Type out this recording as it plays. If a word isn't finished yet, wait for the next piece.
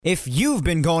If you've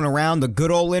been going around the good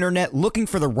old internet looking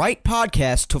for the right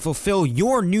podcast to fulfill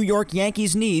your New York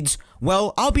Yankees needs,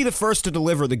 well, I'll be the first to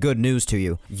deliver the good news to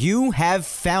you. You have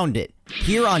found it.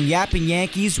 Here on Yapping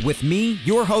Yankees with me,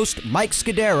 your host, Mike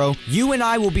Scudero, you and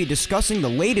I will be discussing the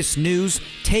latest news,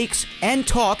 takes, and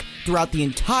talk throughout the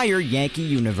entire Yankee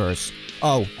universe.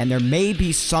 Oh, and there may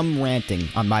be some ranting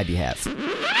on my behalf.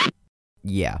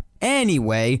 Yeah.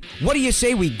 Anyway, what do you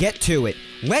say we get to it?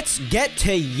 Let's get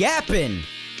to yapping!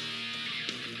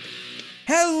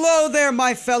 Hello there,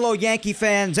 my fellow Yankee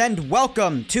fans, and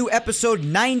welcome to episode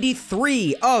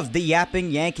 93 of the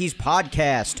Yapping Yankees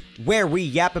podcast, where we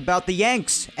yap about the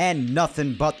Yanks and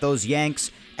nothing but those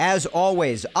Yanks. As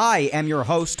always, I am your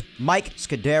host, Mike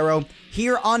Scudero,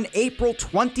 here on April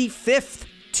 25th,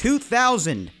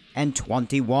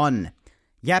 2021.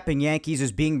 Yapping Yankees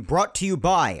is being brought to you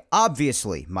by,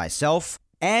 obviously, myself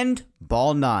and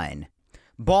Ball 9.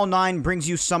 Ball 9 brings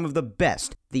you some of the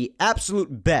best, the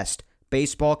absolute best,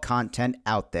 baseball content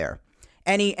out there.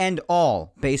 Any and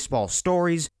all baseball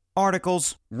stories,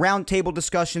 articles, roundtable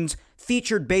discussions,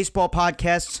 featured baseball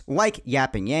podcasts like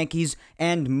Yapping Yankees,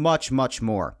 and much, much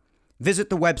more. Visit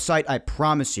the website, I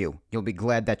promise you'll be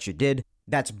glad that you did.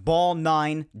 That's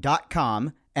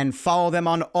ball9.com, and follow them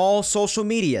on all social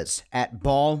medias at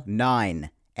ball9,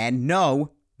 and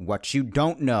know what you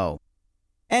don't know.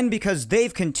 And because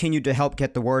they've continued to help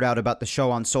get the word out about the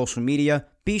show on social media,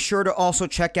 be sure to also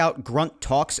check out Grunt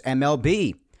Talks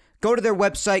MLB. Go to their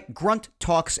website,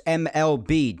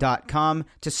 grunttalksmlb.com,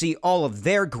 to see all of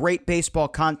their great baseball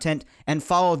content and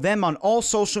follow them on all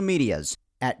social medias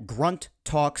at Grunt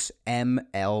Talks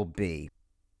MLB.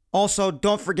 Also,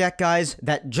 don't forget, guys,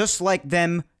 that just like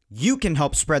them, you can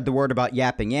help spread the word about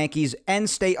Yapping Yankees and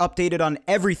stay updated on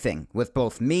everything with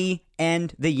both me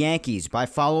and the Yankees by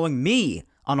following me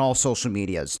on all social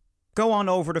medias. Go on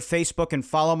over to Facebook and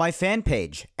follow my fan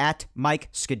page at Mike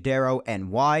Scudero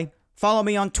NY. Follow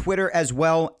me on Twitter as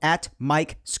well at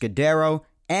Mike Scudero,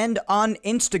 and on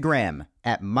Instagram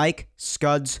at Mike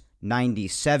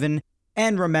Scuds97.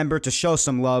 And remember to show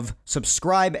some love,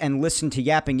 subscribe, and listen to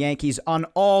Yapping Yankees on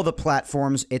all the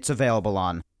platforms it's available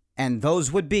on. And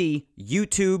those would be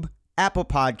YouTube, Apple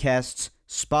Podcasts,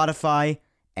 Spotify,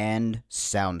 and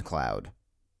SoundCloud.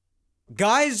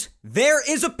 Guys, there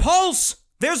is a pulse!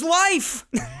 There's life!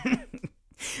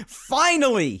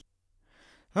 Finally!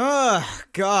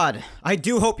 God. I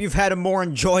do hope you've had a more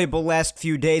enjoyable last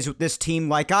few days with this team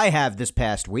like I have this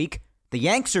past week. The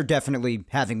Yanks are definitely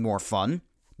having more fun.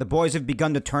 The boys have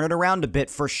begun to turn it around a bit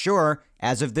for sure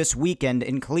as of this weekend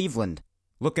in Cleveland.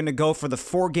 Looking to go for the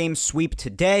 4-game sweep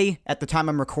today. At the time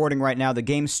I'm recording right now, the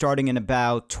game's starting in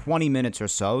about 20 minutes or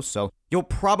so you'll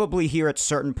probably hear at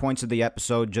certain points of the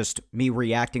episode just me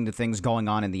reacting to things going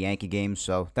on in the Yankee game,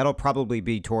 so that'll probably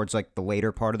be towards like the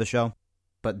later part of the show.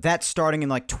 But that's starting in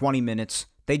like 20 minutes.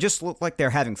 They just look like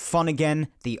they're having fun again.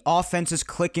 The offense is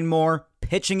clicking more.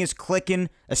 Pitching is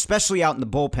clicking, especially out in the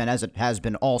bullpen as it has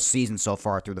been all season so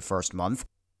far through the first month.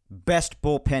 Best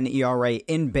bullpen ERA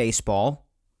in baseball.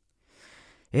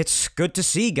 It's good to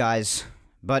see, guys.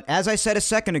 But as I said a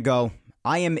second ago,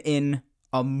 I am in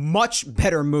a much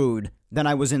better mood than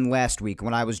I was in last week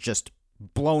when I was just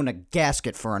blowing a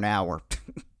gasket for an hour.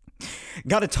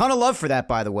 Got a ton of love for that,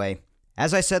 by the way.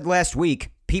 As I said last week,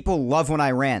 people love when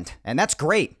I rant, and that's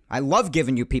great. I love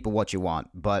giving you people what you want,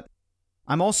 but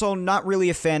I'm also not really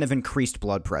a fan of increased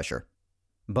blood pressure.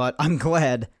 But I'm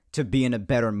glad to be in a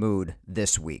better mood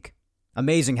this week.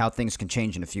 Amazing how things can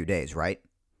change in a few days, right?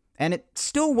 And it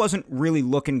still wasn't really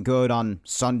looking good on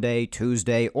Sunday,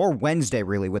 Tuesday, or Wednesday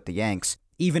really with the Yanks,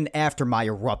 even after my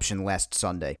eruption last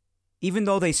Sunday. Even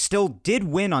though they still did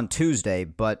win on Tuesday,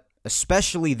 but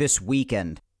especially this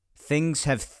weekend, things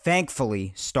have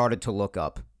thankfully started to look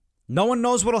up. No one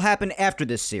knows what'll happen after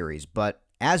this series, but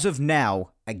as of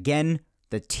now, again,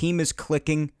 the team is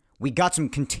clicking. We got some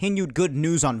continued good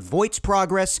news on Voit's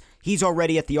progress. He's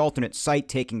already at the alternate site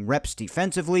taking reps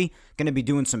defensively, going to be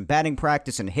doing some batting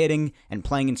practice and hitting, and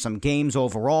playing in some games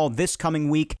overall this coming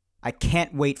week. I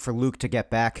can't wait for Luke to get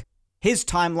back. His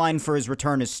timeline for his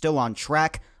return is still on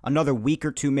track, another week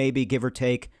or two maybe, give or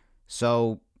take.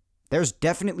 So there's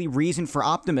definitely reason for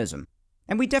optimism.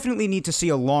 And we definitely need to see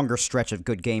a longer stretch of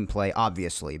good gameplay,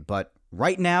 obviously, but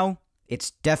right now, it's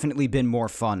definitely been more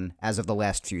fun as of the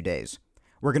last few days.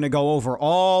 We're going to go over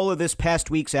all of this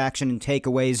past week's action and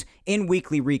takeaways in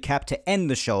weekly recap to end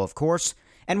the show, of course,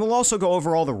 and we'll also go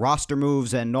over all the roster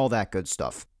moves and all that good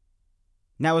stuff.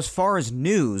 Now, as far as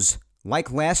news,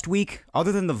 like last week,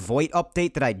 other than the Voit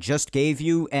update that I just gave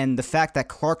you and the fact that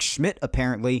Clarke Schmidt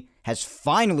apparently has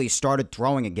finally started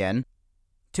throwing again,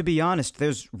 To be honest,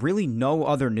 there's really no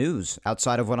other news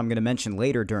outside of what I'm going to mention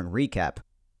later during recap.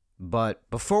 But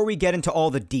before we get into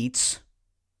all the deets,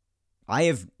 I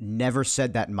have never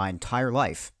said that in my entire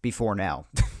life before now.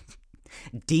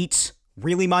 Deets?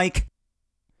 Really, Mike?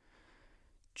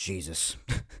 Jesus.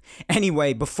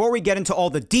 Anyway, before we get into all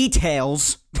the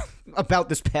details about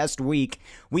this past week,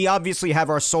 we obviously have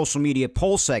our social media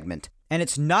poll segment. And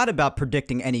it's not about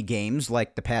predicting any games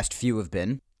like the past few have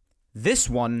been. This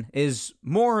one is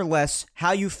more or less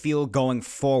how you feel going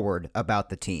forward about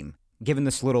the team, given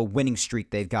this little winning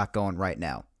streak they've got going right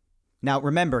now. Now,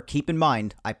 remember, keep in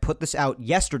mind, I put this out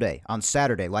yesterday on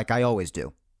Saturday, like I always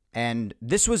do. And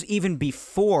this was even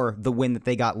before the win that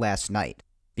they got last night,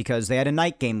 because they had a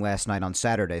night game last night on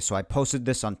Saturday, so I posted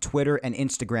this on Twitter and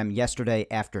Instagram yesterday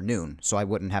afternoon, so I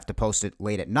wouldn't have to post it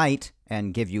late at night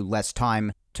and give you less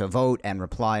time to vote and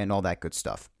reply and all that good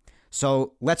stuff.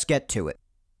 So let's get to it.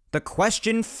 The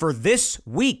question for this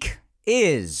week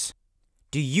is,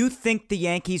 do you think the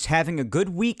Yankees having a good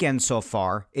weekend so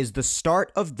far is the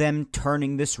start of them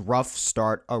turning this rough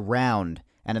start around?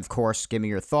 And of course, give me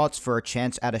your thoughts for a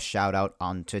chance at a shout out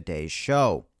on today's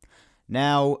show.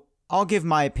 Now, I'll give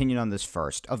my opinion on this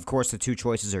first. Of course, the two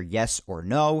choices are yes or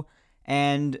no,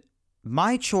 and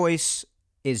my choice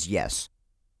is yes.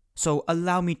 So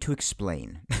allow me to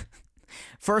explain.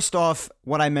 First off,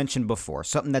 what I mentioned before,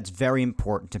 something that's very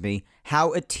important to me,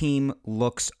 how a team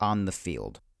looks on the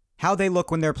field. How they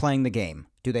look when they're playing the game.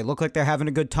 Do they look like they're having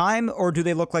a good time, or do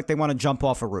they look like they want to jump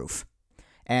off a roof?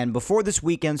 And before this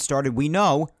weekend started, we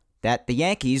know that the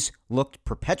Yankees looked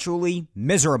perpetually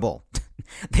miserable.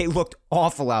 They looked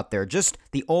awful out there. Just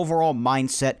the overall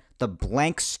mindset, the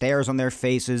blank stares on their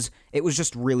faces, it was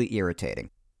just really irritating.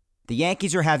 The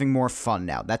Yankees are having more fun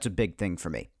now. That's a big thing for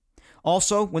me.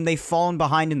 Also, when they've fallen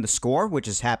behind in the score, which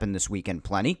has happened this weekend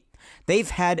plenty,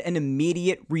 they've had an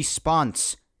immediate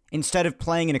response instead of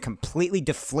playing in a completely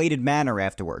deflated manner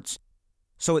afterwards.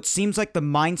 So it seems like the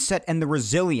mindset and the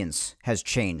resilience has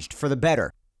changed for the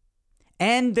better.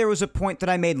 And there was a point that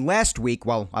I made last week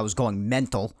while I was going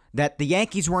mental, that the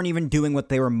Yankees weren't even doing what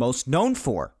they were most known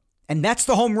for. And that's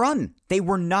the home run. They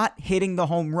were not hitting the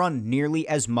home run nearly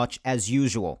as much as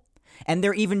usual. And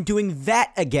they're even doing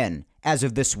that again as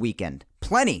of this weekend.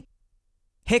 Plenty.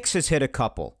 Hicks has hit a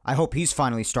couple. I hope he's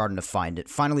finally starting to find it.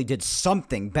 Finally did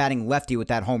something batting lefty with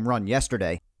that home run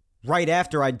yesterday. Right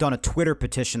after I'd done a Twitter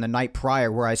petition the night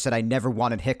prior where I said I never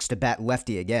wanted Hicks to bat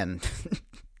lefty again.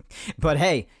 But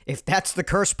hey, if that's the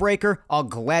curse breaker, I'll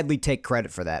gladly take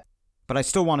credit for that. But I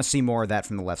still want to see more of that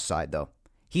from the left side, though.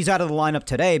 He's out of the lineup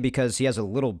today because he has a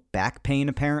little back pain,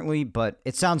 apparently, but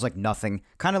it sounds like nothing.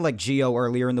 Kind of like Gio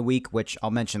earlier in the week, which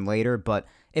I'll mention later, but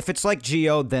if it's like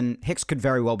Gio, then Hicks could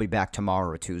very well be back tomorrow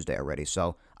or Tuesday already,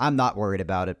 so I'm not worried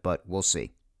about it, but we'll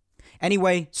see.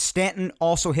 Anyway, Stanton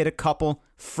also hit a couple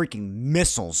freaking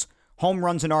missiles. Home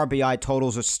runs and RBI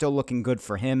totals are still looking good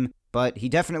for him, but he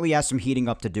definitely has some heating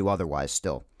up to do otherwise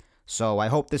still. So I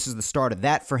hope this is the start of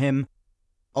that for him.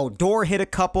 Odor hit a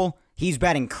couple. He's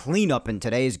batting cleanup in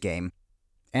today's game.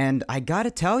 And I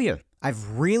gotta tell you,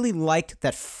 I've really liked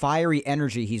that fiery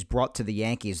energy he's brought to the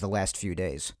Yankees the last few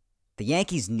days. The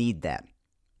Yankees need that.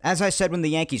 As I said when the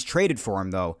Yankees traded for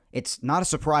him, though, it's not a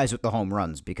surprise with the home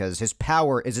runs because his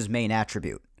power is his main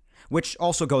attribute, which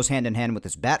also goes hand in hand with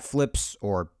his bat flips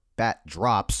or bat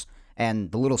drops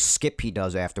and the little skip he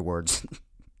does afterwards.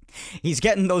 He's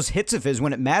getting those hits of his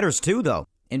when it matters too, though,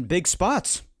 in big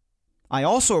spots. I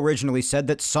also originally said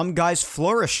that some guys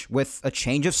flourish with a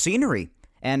change of scenery,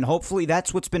 and hopefully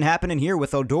that's what's been happening here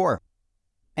with Odor.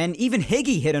 And even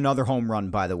Higgy hit another home run,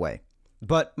 by the way.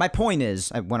 But my point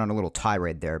is, I went on a little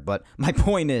tirade there, but my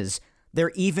point is,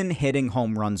 they're even hitting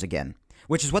home runs again,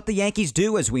 which is what the Yankees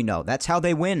do, as we know. That's how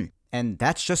they win, and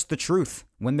that's just the truth.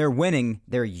 When they're winning,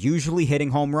 they're usually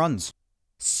hitting home runs.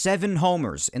 7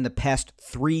 homers in the past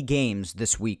 3 games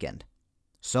this weekend.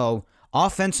 So,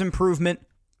 offense improvement.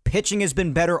 Pitching has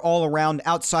been better all around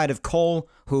outside of Cole,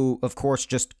 who, of course,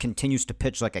 just continues to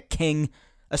pitch like a king,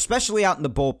 especially out in the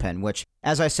bullpen, which,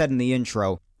 as I said in the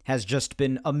intro, has just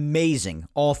been amazing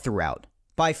all throughout.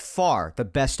 By far the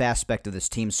best aspect of this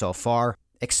team so far,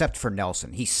 except for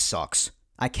Nelson. He sucks.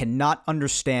 I cannot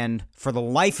understand for the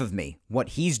life of me what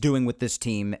he's doing with this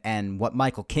team and what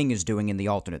Michael King is doing in the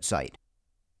alternate site.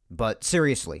 But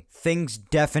seriously, things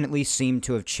definitely seem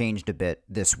to have changed a bit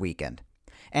this weekend.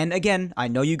 And again, I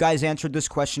know you guys answered this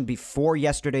question before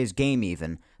yesterday's game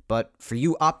even, but for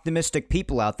you optimistic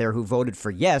people out there who voted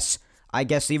for yes, I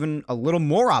guess even a little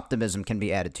more optimism can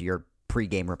be added to your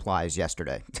pregame replies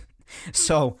yesterday.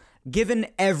 So, given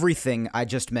everything I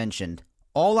just mentioned,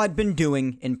 all I'd been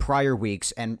doing in prior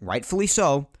weeks, and rightfully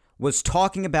so, was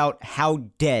talking about how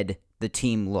dead the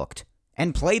team looked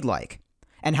and played like,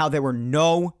 and how there were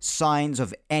no signs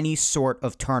of any sort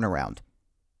of turnaround.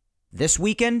 This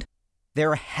weekend,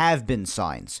 there have been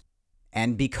signs,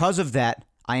 and because of that,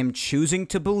 I am choosing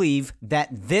to believe that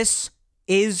this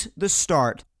is the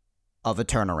start of a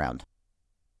turnaround.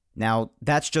 Now,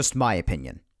 that's just my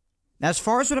opinion. As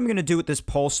far as what I'm going to do with this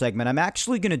poll segment, I'm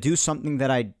actually going to do something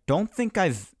that I don't think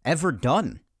I've ever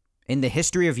done in the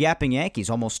history of Yapping Yankees,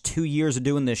 almost 2 years of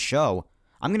doing this show.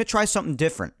 I'm going to try something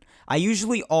different. I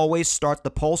usually always start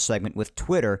the poll segment with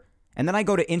Twitter, and then I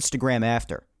go to Instagram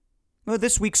after. Well,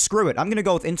 this week, screw it. I'm going to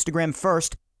go with Instagram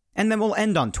first, and then we'll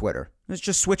end on Twitter. Let's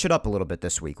just switch it up a little bit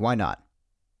this week. Why not?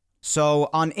 So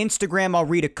on Instagram, I'll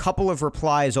read a couple of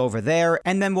replies over there,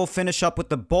 and then we'll finish up with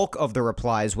the bulk of the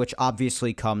replies, which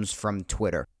obviously comes from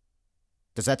Twitter.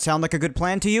 Does that sound like a good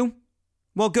plan to you?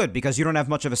 Well, good, because you don't have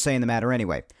much of a say in the matter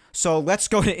anyway. So let's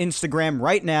go to Instagram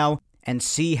right now and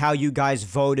see how you guys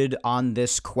voted on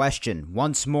this question.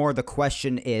 Once more, the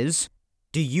question is,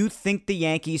 do you think the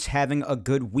Yankees having a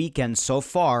good weekend so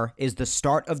far is the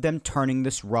start of them turning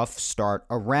this rough start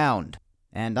around?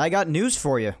 And I got news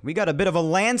for you. We got a bit of a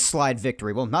landslide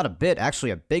victory. Well, not a bit,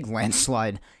 actually a big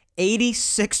landslide.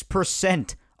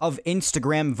 86% of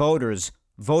Instagram voters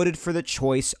voted for the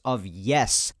choice of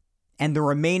yes, and the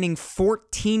remaining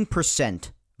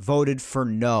 14% voted for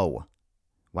no.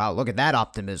 Wow, look at that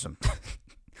optimism.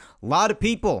 A lot of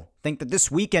people think that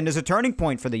this weekend is a turning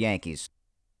point for the Yankees.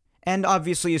 And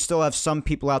obviously you still have some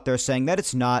people out there saying that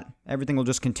it's not. Everything will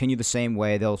just continue the same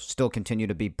way. They'll still continue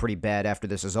to be pretty bad after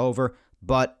this is over.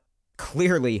 But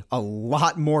clearly a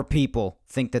lot more people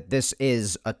think that this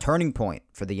is a turning point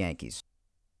for the Yankees.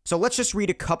 So let's just read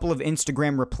a couple of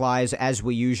Instagram replies as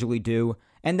we usually do,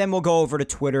 and then we'll go over to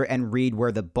Twitter and read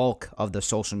where the bulk of the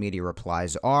social media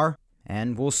replies are.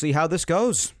 And we'll see how this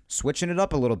goes. Switching it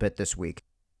up a little bit this week.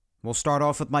 We'll start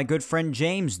off with my good friend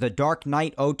James, the Dark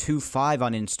Knight 025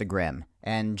 on Instagram.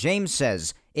 And James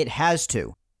says, it has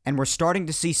to, and we're starting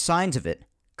to see signs of it.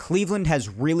 Cleveland has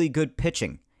really good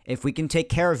pitching. If we can take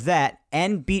care of that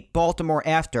and beat Baltimore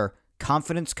after,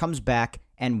 confidence comes back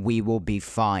and we will be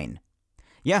fine.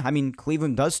 Yeah, I mean,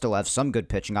 Cleveland does still have some good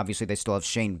pitching. Obviously, they still have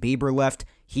Shane Bieber left.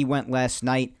 He went last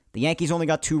night. The Yankees only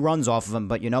got 2 runs off of him,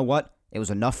 but you know what? It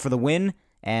was enough for the win,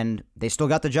 and they still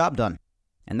got the job done.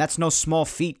 And that's no small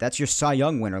feat. That's your Cy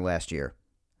Young winner last year.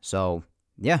 So,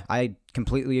 yeah, I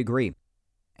completely agree.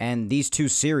 And these 2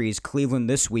 series, Cleveland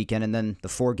this weekend and then the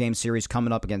 4-game series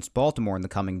coming up against Baltimore in the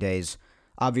coming days,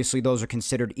 obviously those are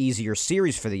considered easier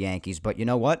series for the Yankees, but you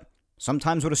know what?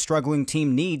 Sometimes what a struggling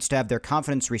team needs to have their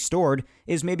confidence restored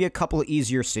is maybe a couple of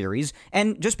easier series,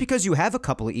 and just because you have a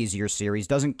couple of easier series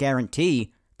doesn't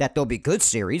guarantee that they'll be good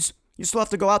series. You still have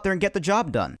to go out there and get the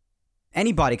job done.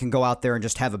 Anybody can go out there and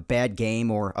just have a bad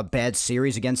game or a bad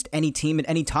series against any team at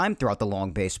any time throughout the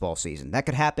long baseball season. That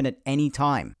could happen at any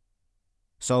time.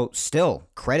 So still,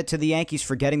 credit to the Yankees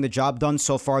for getting the job done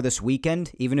so far this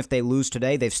weekend. Even if they lose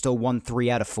today, they've still won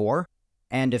 3 out of 4.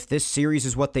 And if this series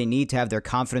is what they need to have their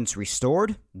confidence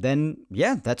restored, then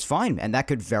yeah, that's fine. And that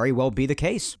could very well be the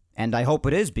case. And I hope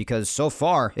it is, because so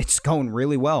far, it's going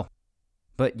really well.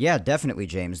 But yeah, definitely,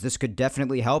 James. This could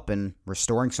definitely help in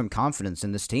restoring some confidence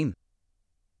in this team.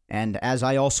 And as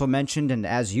I also mentioned, and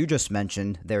as you just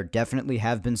mentioned, there definitely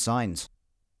have been signs.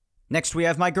 Next, we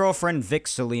have my girlfriend, Vic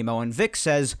Salimo, and Vic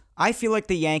says, I feel like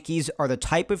the Yankees are the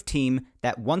type of team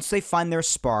that once they find their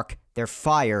spark, their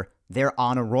fire, they're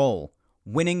on a roll.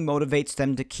 Winning motivates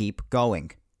them to keep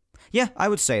going. Yeah, I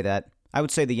would say that. I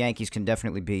would say the Yankees can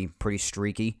definitely be pretty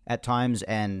streaky at times,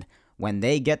 and when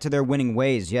they get to their winning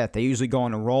ways, yeah, they usually go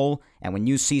on a roll, and when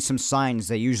you see some signs,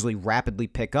 they usually rapidly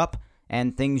pick up,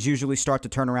 and things usually start to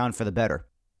turn around for the better.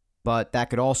 But that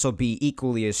could also be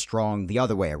equally as strong the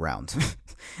other way around.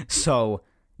 So,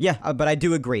 yeah, but I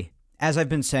do agree. As I've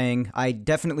been saying, I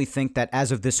definitely think that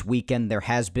as of this weekend, there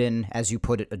has been, as you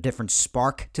put it, a different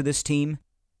spark to this team.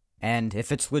 And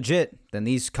if it's legit, then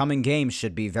these coming games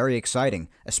should be very exciting.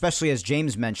 Especially as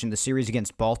James mentioned, the series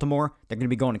against Baltimore, they're going to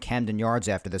be going to Camden Yards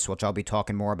after this, which I'll be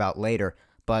talking more about later.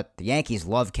 But the Yankees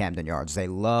love Camden Yards. They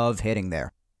love hitting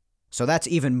there. So that's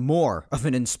even more of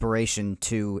an inspiration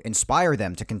to inspire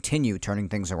them to continue turning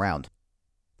things around.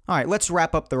 All right, let's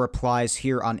wrap up the replies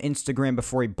here on Instagram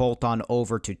before we bolt on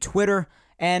over to Twitter.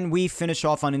 And we finish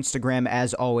off on Instagram,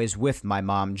 as always, with my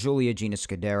mom, Julia Gina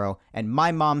Scudero. And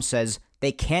my mom says,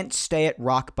 they can't stay at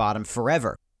rock bottom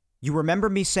forever. You remember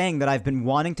me saying that I've been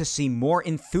wanting to see more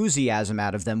enthusiasm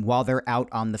out of them while they're out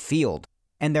on the field.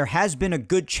 And there has been a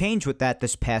good change with that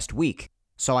this past week.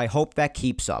 So I hope that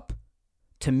keeps up.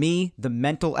 To me, the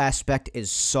mental aspect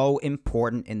is so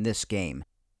important in this game.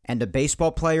 And a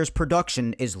baseball player's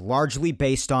production is largely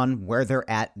based on where they're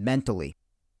at mentally.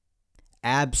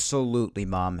 Absolutely,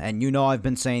 Mom. And you know I've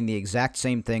been saying the exact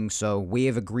same thing, so we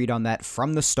have agreed on that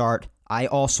from the start. I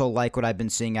also like what I've been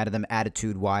seeing out of them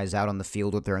attitude-wise out on the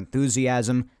field with their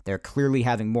enthusiasm. They're clearly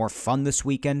having more fun this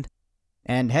weekend.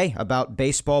 And hey, about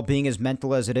baseball being as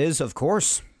mental as it is, of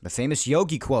course, the famous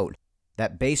Yogi quote,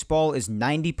 that baseball is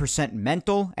 90%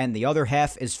 mental and the other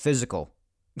half is physical.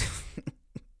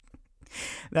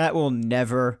 That will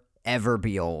never, ever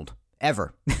be old.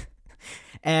 Ever.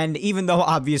 And even though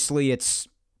obviously it's,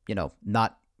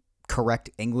 not correct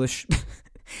English,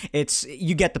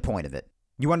 you get the point of it.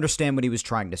 You understand what he was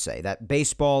trying to say, that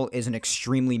baseball is an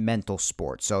extremely mental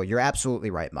sport. So you're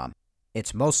absolutely right, Mom.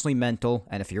 It's mostly mental,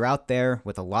 and if you're out there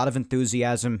with a lot of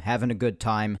enthusiasm, having a good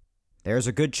time, there's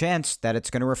a good chance that it's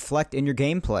going to reflect in your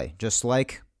gameplay, just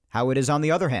like how it is on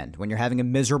the other hand. When you're having a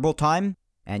miserable time,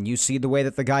 and you see the way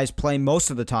that the guys play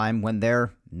most of the time when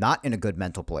they're not in a good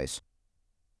mental place.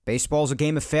 Baseball's a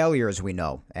game of failure, as we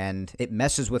know, and it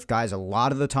messes with guys a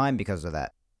lot of the time because of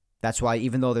that. That's why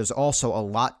even though there's also a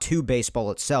lot to baseball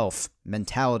itself,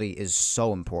 mentality is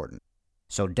so important.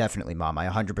 So definitely, Mom, I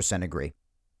 100% agree.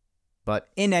 But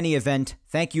in any event,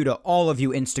 thank you to all of you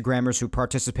Instagrammers who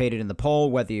participated in the poll,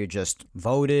 whether you just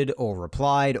voted or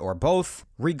replied or both.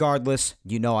 Regardless,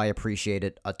 you know I appreciate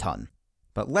it a ton.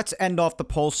 But let's end off the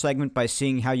poll segment by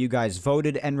seeing how you guys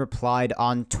voted and replied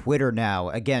on Twitter now.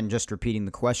 Again, just repeating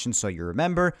the question so you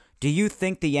remember. Do you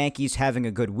think the Yankees having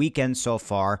a good weekend so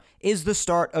far is the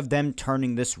start of them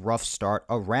turning this rough start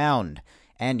around?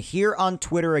 And here on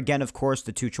Twitter, again, of course,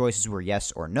 the two choices were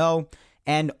yes or no.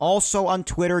 And also on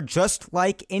Twitter, just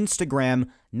like Instagram,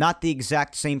 not the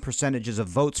exact same percentages of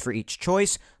votes for each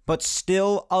choice, but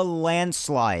still a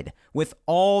landslide. With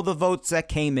all the votes that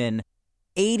came in,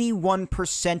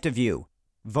 81% of you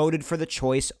voted for the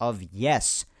choice of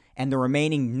yes, and the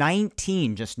remaining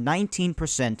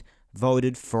 19%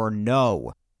 voted for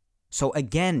no. So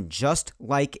again, just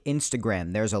like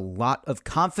Instagram, there's a lot of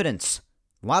confidence,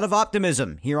 a lot of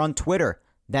optimism here on Twitter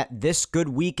that this good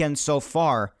weekend so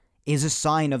far is a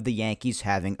sign of the Yankees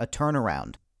having a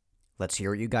turnaround. Let's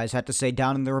hear what you guys had to say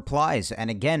down in the replies.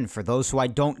 And again, for those who I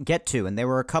don't get to, and there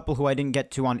were a couple who I didn't get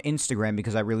to on Instagram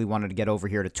because I really wanted to get over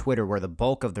here to Twitter where the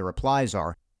bulk of the replies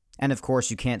are. And of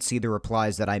course, you can't see the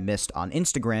replies that I missed on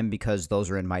Instagram because those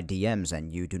are in my DMs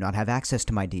and you do not have access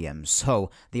to my DMs.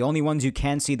 So the only ones you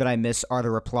can see that I miss are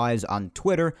the replies on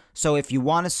Twitter. So if you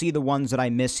want to see the ones that I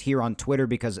miss here on Twitter,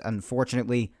 because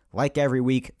unfortunately, like every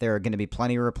week, there are going to be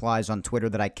plenty of replies on Twitter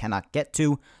that I cannot get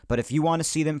to. But if you want to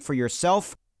see them for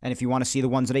yourself, and if you want to see the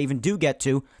ones that I even do get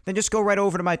to, then just go right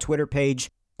over to my Twitter page.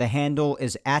 The handle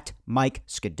is at Mike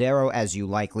Scudero, as you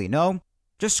likely know.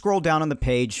 Just scroll down on the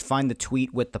page, find the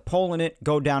tweet with the poll in it,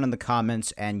 go down in the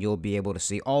comments, and you'll be able to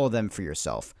see all of them for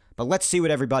yourself. But let's see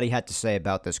what everybody had to say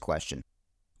about this question.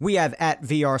 We have at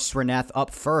VR Srinath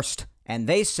up first, and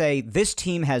they say this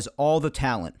team has all the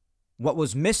talent. What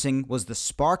was missing was the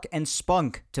spark and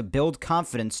spunk to build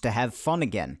confidence to have fun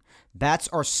again. Bats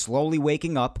are slowly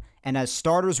waking up, and as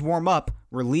starters warm up,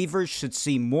 relievers should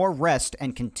see more rest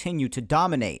and continue to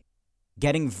dominate.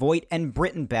 Getting Voit and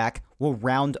Britton back will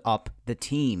round up the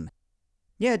team.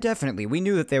 Yeah, definitely. We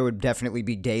knew that there would definitely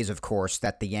be days, of course,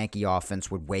 that the Yankee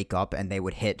offense would wake up and they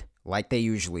would hit like they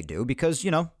usually do because,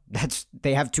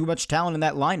 they have too much talent in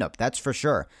that lineup, that's for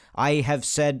sure. I have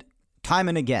said time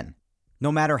and again,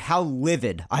 no matter how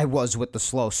livid I was with the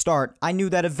slow start, I knew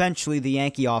that eventually the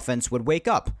Yankee offense would wake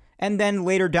up. And then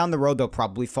later down the road, they'll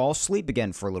probably fall asleep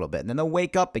again for a little bit, and then they'll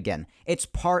wake up again. It's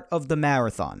part of the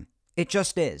marathon. It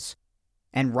just is.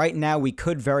 And right now, we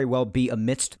could very well be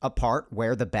amidst a part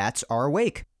where the bats are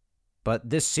awake. But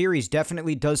this series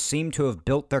definitely does seem to have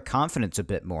built their confidence a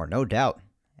bit more, no doubt.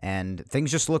 And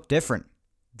things just look different.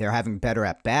 They're having better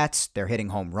at-bats, they're hitting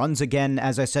home runs again,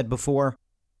 as I said before.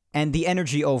 And the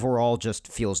energy overall just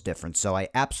feels different, so I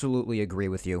absolutely agree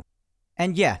with you.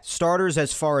 And yeah, starters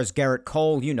as far as Garrett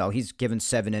Cole, he's given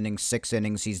 7 innings, 6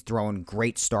 innings, he's throwing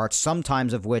great starts,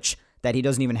 sometimes of which that he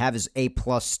doesn't even have his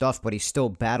A-plus stuff, but he still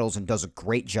battles and does a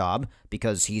great job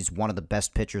because he's one of the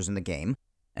best pitchers in the game.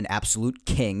 An absolute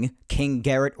king. King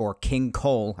Garrett or King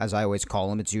Cole, as I always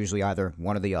call him. It's usually either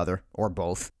one or the other, or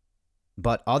both.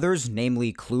 But others,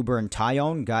 namely Kluber and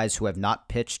Tyone, guys who have not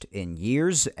pitched in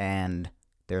years, and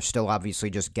they're still obviously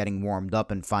just getting warmed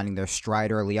up and finding their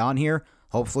stride early on here.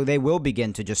 Hopefully they will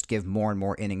begin to just give more and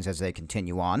more innings as they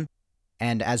continue on.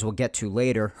 And as we'll get to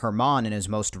later, Herman in his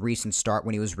most recent start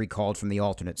when he was recalled from the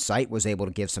alternate site was able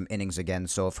to give some innings again.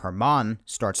 So if Herman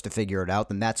starts to figure it out,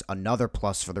 then that's another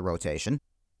plus for the rotation.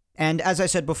 And as I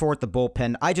said before with the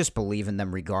bullpen, I just believe in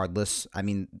them regardless. I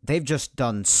mean, they've just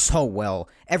done so well.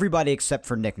 Everybody except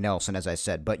for Nick Nelson, as I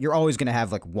said, but you're always going to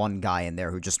have like one guy in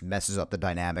there who just messes up the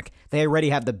dynamic. They already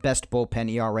have the best bullpen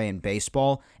ERA in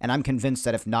baseball, and I'm convinced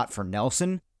that if not for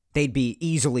Nelson, they'd be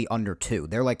easily under 2.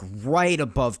 They're like right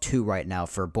above 2 right now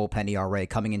for bullpen ERA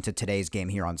coming into today's game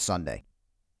here on Sunday.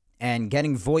 And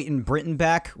getting Voit and Britton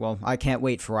back, well, I can't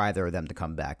wait for either of them to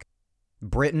come back.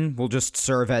 Britton will just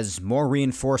serve as more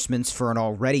reinforcements for an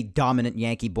already dominant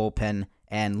Yankee bullpen,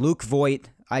 and Luke Voit,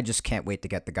 I just can't wait to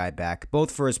get the guy back, both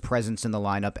for his presence in the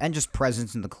lineup and just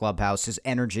presence in the clubhouse, his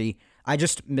energy. I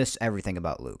just miss everything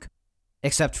about Luke,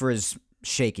 except for his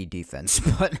shaky defense,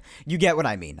 but you get what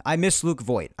I mean. I miss Luke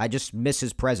Voit. I just miss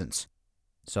his presence.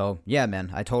 So, yeah,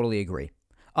 man, I totally agree.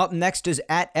 Up next is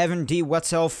at Evan D.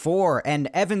 Wetzel 4,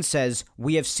 and Evan says,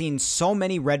 "We have seen so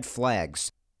many red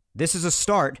flags. This is a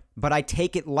start, but I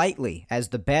take it lightly, as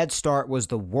the bad start was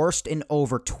the worst in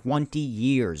over 20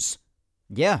 years.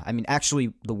 Yeah, I mean,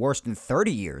 actually, the worst in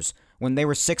 30 years. When they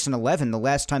were 6-11, the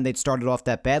last time they'd started off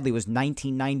that badly was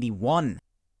 1991.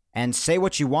 And say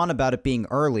what you want about it being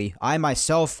early, I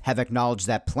myself have acknowledged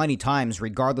that plenty times,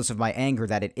 regardless of my anger,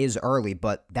 that it is early,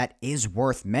 but that is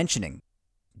worth mentioning.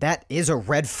 That is a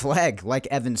red flag, like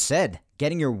Evan said.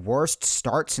 Getting your worst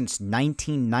start since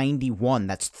 1991.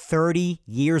 That's 30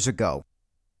 years ago.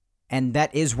 And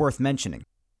that is worth mentioning.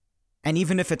 And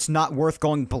even if it's not worth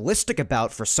going ballistic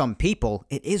about for some people,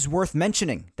 it is worth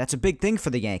mentioning. That's a big thing for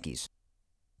the Yankees.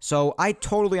 So I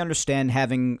totally understand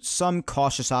having some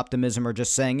cautious optimism or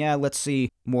just saying, yeah, let's see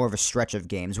more of a stretch of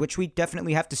games, which we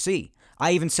definitely have to see.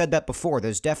 I even said that before.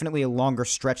 There's definitely a longer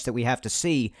stretch that we have to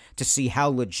see how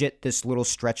legit this little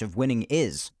stretch of winning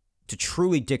is, to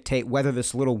truly dictate whether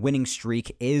this little winning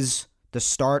streak is the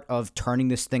start of turning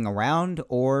this thing around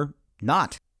or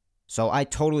not. So I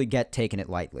totally get taking it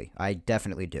lightly. I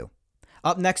definitely do.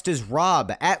 Up next is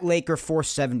Rob at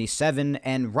Laker477,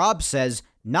 and Rob says,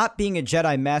 "Not being a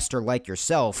Jedi Master like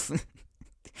yourself,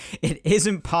 it is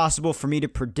impossible for me to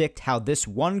predict how this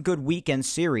one good weekend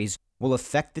series will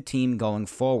affect the team going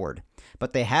forward.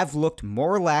 But they have looked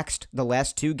more relaxed the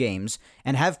last 2 games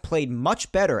and have played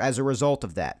much better as a result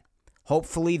of that.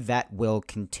 Hopefully that will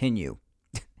continue."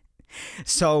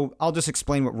 So I'll just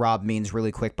explain what Rob means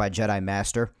really quick by Jedi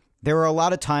Master. There are a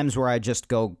lot of times where I just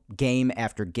go game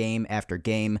after game after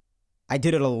game. I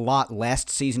did it a lot last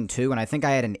season too, and I think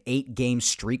I had an 8-game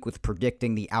streak with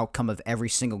predicting the outcome of every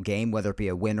single game, whether it be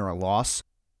a win or a loss.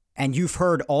 And you've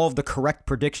heard all of the correct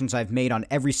predictions I've made on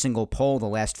every single poll the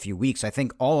last few weeks. I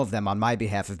think all of them on my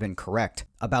behalf have been correct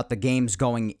about the games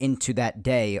going into that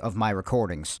day of my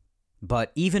recordings.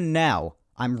 But even now,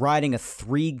 I'm riding a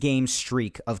 3-game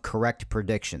streak of correct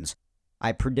predictions.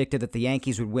 I predicted that the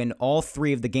Yankees would win all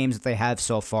 3 of the games that they have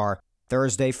so far,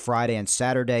 Thursday, Friday, and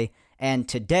Saturday. And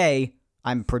today,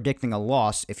 I'm predicting a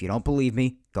loss. If you don't believe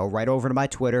me, go right over to my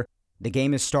Twitter. The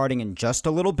game is starting in just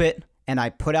a little bit, and I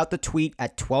put out the tweet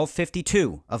at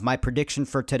 12:52 of my prediction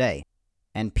for today.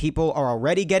 And people are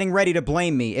already getting ready to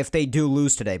blame me if they do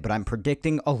lose today, but I'm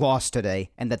predicting a loss today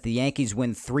and that the Yankees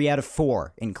win 3 out of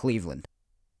 4 in Cleveland.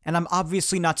 And I'm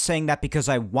obviously not saying that because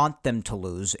I want them to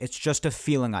lose, it's just a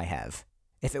feeling I have.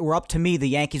 If it were up to me, the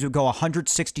Yankees would go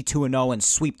 162-0 and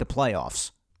sweep the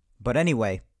playoffs. But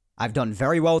anyway, I've done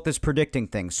very well with this predicting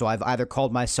thing, so I've either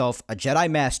called myself a Jedi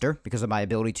Master, because of my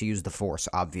ability to use the Force,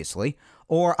 obviously,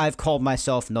 or I've called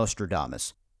myself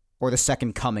Nostradamus, or the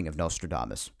second coming of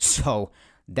Nostradamus. So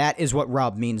that is what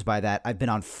Rob means by that. I've been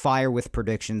on fire with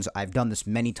predictions. I've done this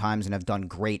many times, and I've done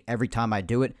great every time I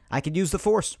do it. I could use the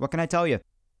Force. What can I tell you?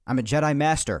 I'm a Jedi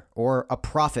Master, or a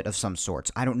prophet of some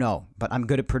sorts. I don't know, but I'm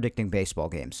good at predicting baseball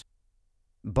games.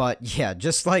 But yeah,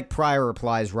 just like prior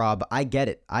replies, Rob, I get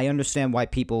it. I understand why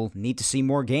people need to see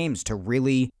more games to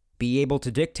really be able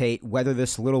to dictate whether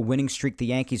this little winning streak the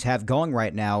Yankees have going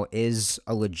right now is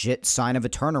a legit sign of a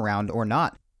turnaround or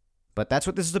not. But that's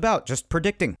what this is about, just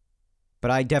predicting.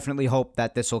 But I definitely hope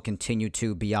that this will continue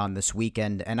to beyond this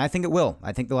weekend, and I think it will.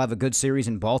 I think they'll have a good series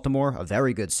in Baltimore, a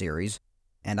very good series.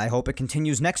 And I hope it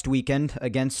continues next weekend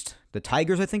against the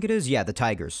Tigers, I think it is? Yeah, the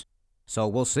Tigers. So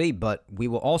we'll see, but we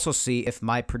will also see if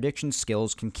my prediction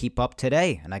skills can keep up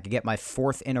today, and I could get my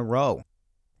 4th in a row.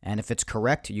 And if it's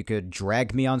correct, you could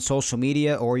drag me on social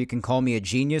media, or you can call me a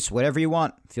genius, whatever you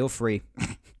want. Feel free.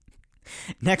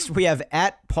 Next, we have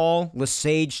at Paul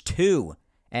Lesage 2,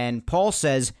 and Paul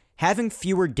says, "Having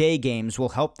fewer day games will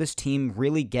help this team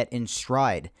really get in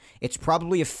stride. It's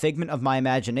probably a figment of my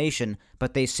imagination,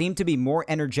 but they seem to be more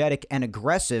energetic and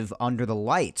aggressive under the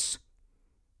lights."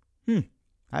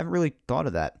 I haven't really thought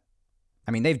of that.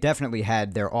 I mean, they've definitely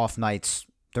had their off nights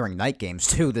during night games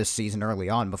too this season early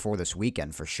on before this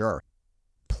weekend for sure.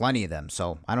 Plenty of them,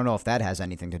 so I don't know if that has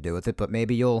anything to do with it, but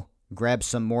maybe you'll grab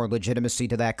some more legitimacy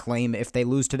to that claim if they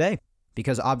lose today,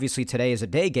 because obviously today is a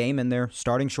day game and they're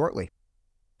starting shortly.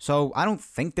 So I don't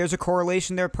think there's a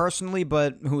correlation there personally,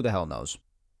 but who the hell knows.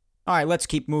 All right, let's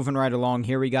keep moving right along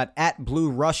here. We got at Blue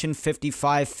Russian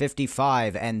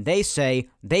 5555, and they say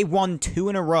they won 2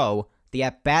 in a row. The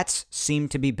at-bats seem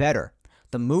to be better.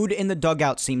 The mood in the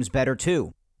dugout seems better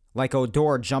too. Like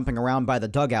Odor jumping around by the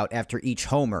dugout after each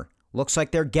homer. Looks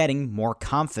like they're getting more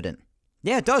confident.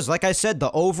 Yeah, it does. Like I said,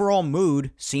 the overall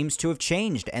mood seems to have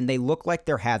changed, and they look like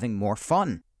they're having more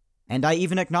fun. And I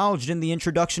even acknowledged in the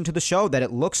introduction to the show that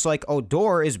it looks like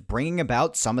Odor is bringing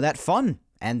about some of that fun,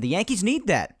 and the Yankees need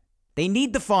that. They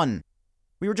need the fun.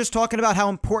 We were just talking about how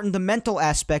important the mental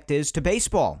aspect is to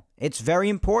baseball. It's very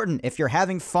important. If you're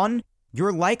having fun,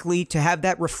 you're likely to have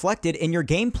that reflected in your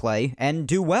gameplay and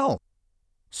do well.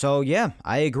 So yeah,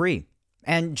 I agree.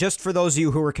 And just for those of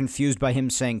you who were confused by him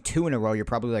saying 2 in a row, you're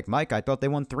probably like, Mike, I thought they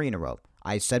won 3 in a row.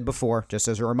 I said before, just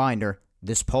as a reminder,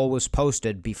 this poll was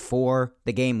posted before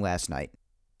the game last night.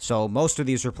 So most of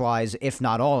these replies, if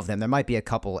not all of them, there might be a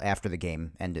couple after the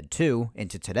game ended too,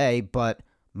 into today, but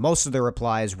most of the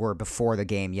replies were before the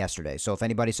game yesterday. So if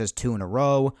anybody says 2 in a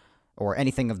row or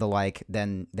anything of the like,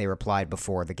 then they replied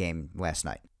before the game last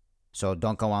night. So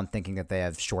don't go on thinking that they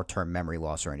have short-term memory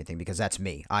loss or anything, because that's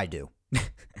me. I do.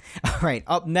 All right,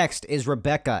 up next is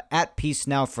Rebecca at Peace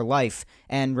Now for Life.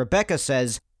 And Rebecca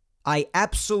says, I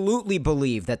absolutely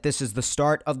believe that this is the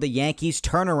start of the Yankees'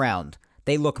 turnaround.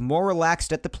 They look more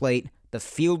relaxed at the plate. The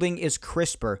fielding is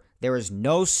crisper. There is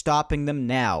no stopping them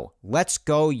now. Let's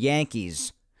go,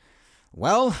 Yankees.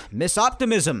 Well, Miss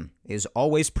Optimism is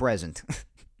always present.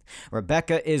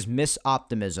 Rebecca is Miss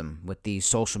Optimism with the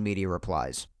social media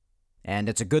replies. And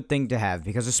it's a good thing to have,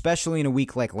 because especially in a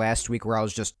week like last week where I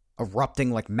was just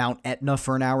erupting like Mount Etna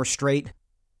for an hour straight,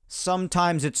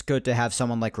 sometimes it's good to have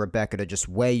someone like Rebecca to just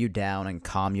weigh you down and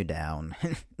calm you down.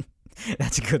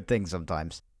 That's a good thing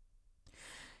sometimes.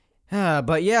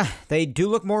 But yeah, they do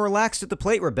look more relaxed at the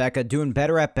plate, Rebecca, doing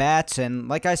better at bats, and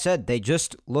like I said, they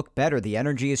just look better. The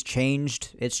energy has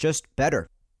changed. It's just better.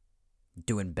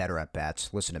 Doing better at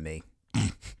bats. Listen to me.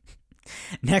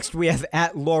 Next, we have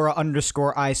at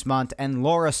Laura_Icemont, and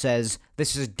Laura says,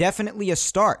 this is definitely a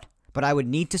start, but I would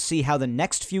need to see how the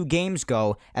next few games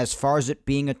go as far as it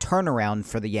being a turnaround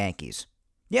for the Yankees.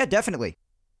 Yeah, definitely.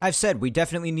 I've said we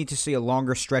definitely need to see a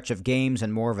longer stretch of games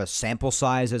and more of a sample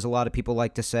size, as a lot of people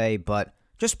like to say, but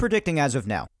just predicting as of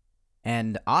now.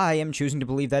 And I am choosing to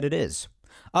believe that it is.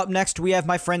 Up next, we have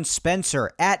my friend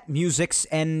Spencer at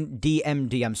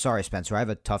MusicsNDMD. I'm sorry, Spencer. I have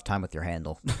a tough time with your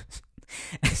handle.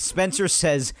 Spencer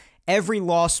says, every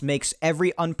loss makes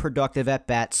every unproductive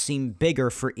at-bat seem bigger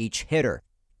for each hitter.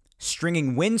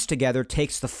 Stringing wins together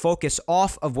takes the focus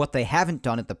off of what they haven't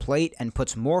done at the plate and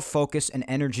puts more focus and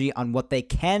energy on what they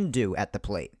can do at the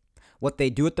plate. What they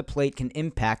do at the plate can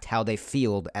impact how they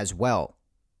field as well.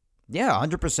 Yeah,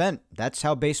 100%. That's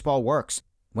how baseball works.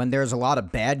 When there's a lot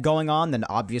of bad going on, then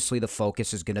obviously the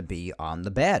focus is going to be on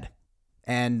the bad.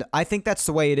 And I think that's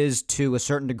the way it is to a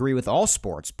certain degree with all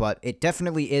sports, but it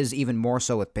definitely is even more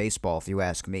so with baseball, if you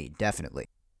ask me, definitely.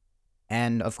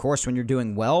 And, of course, when you're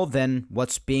doing well, then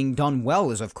what's being done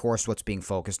well is, of course, what's being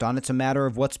focused on. It's a matter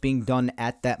of what's being done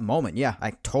at that moment. Yeah,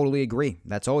 I totally agree.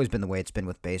 That's always been the way it's been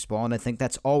with baseball, and I think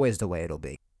that's always the way it'll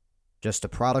be. Just a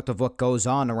product of what goes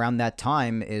on around that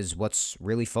time is what's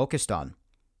really focused on.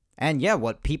 And, yeah,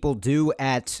 what people do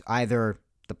at either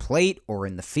the plate or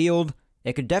in the field,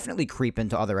 it could definitely creep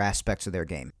into other aspects of their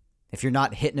game. If you're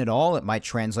not hitting it all, it might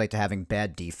translate to having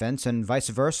bad defense, and vice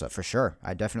versa, for sure.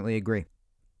 I definitely agree.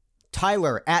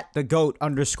 Tyler at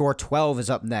thegoat_12 is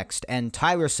up next, and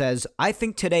Tyler says, I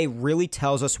think today really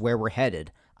tells us where we're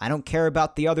headed. I don't care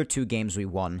about the other 2 games we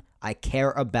won. I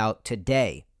care about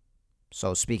today.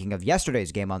 So speaking of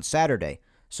yesterday's game on Saturday,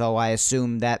 so I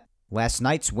assume that last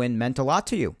night's win meant a lot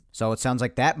to you. So it sounds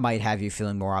like that might have you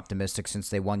feeling more optimistic since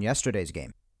they won yesterday's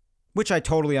game. Which I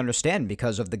totally understand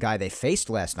because of the guy they faced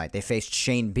last night. They faced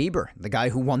Shane Bieber, the guy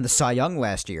who won the Cy Young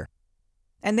last year.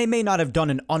 And they may not have done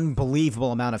an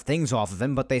unbelievable amount of things off of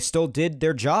him, but they still did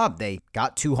their job. They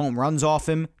got 2 home runs off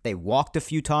him. They walked a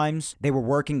few times. They were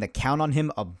working the count on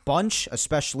him a bunch,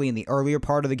 especially in the earlier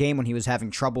part of the game when he was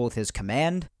having trouble with his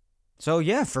command. So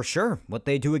yeah, for sure, what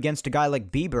they do against a guy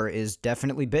like Bieber is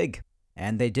definitely big.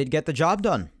 And they did get the job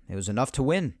done. It was enough to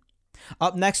win.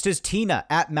 Up next is Tina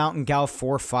at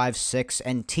MountainGal456,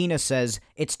 and Tina says,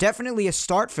 it's definitely a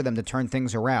start for them to turn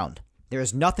things around. There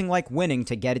is nothing like winning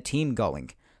to get a team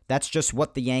going. That's just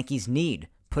what the Yankees need,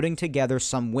 putting together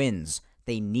some wins.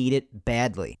 They need it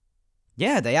badly.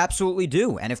 Yeah, they absolutely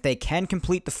do. And if they can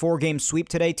complete the 4-game sweep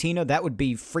today, Tina, that would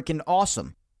be freaking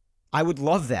awesome. I would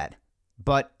love that.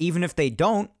 But even if they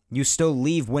don't, you still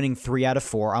leave winning 3 out of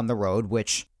 4 on the road,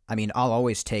 which, I mean, I'll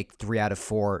always take 3 out of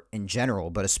 4 in general,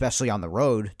 but especially on the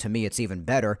road, to me, it's even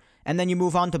better. And then you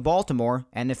move on to Baltimore,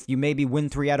 and if you maybe win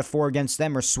 3 out of 4 against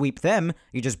them or sweep them,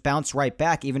 you just bounce right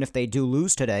back, even if they do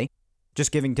lose today.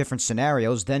 Just giving different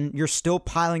scenarios, then you're still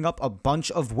piling up a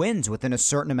bunch of wins within a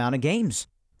certain amount of games.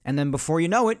 And then before you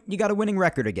know it, you got a winning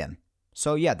record again.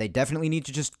 So yeah, they definitely need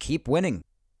to just keep winning.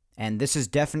 And this is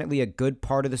definitely a good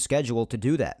part of the schedule to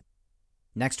do that.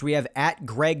 Next, we have at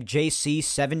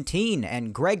GregJC17,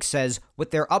 and Greg says,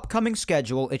 with their upcoming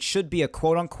schedule, it should be a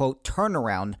quote-unquote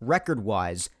turnaround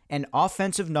record-wise, and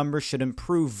offensive numbers should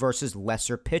improve versus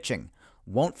lesser pitching.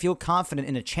 Won't feel confident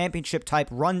in a championship-type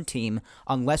run team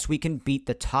unless we can beat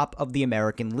the top of the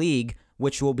American League,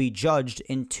 which will be judged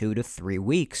in 2 to 3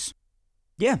 weeks.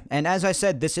 Yeah, and as I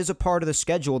said, this is a part of the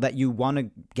schedule that you want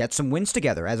to get some wins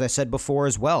together, as I said before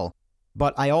as well.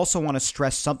 But I also want to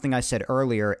stress something I said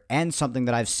earlier and something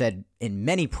that I've said in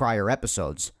many prior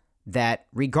episodes, that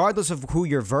regardless of who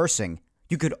you're versing,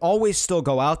 you could always still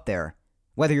go out there,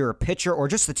 whether you're a pitcher or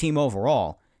just the team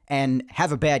overall, and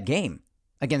have a bad game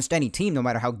against any team, no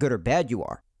matter how good or bad you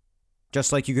are.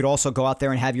 Just like you could also go out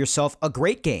there and have yourself a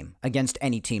great game against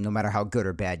any team, no matter how good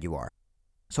or bad you are.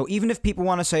 So even if people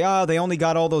want to say, they only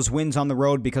got all those wins on the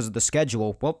road because of the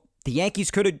schedule, well, the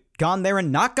Yankees could have gone there and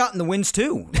not gotten the wins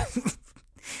too.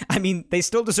 I mean, they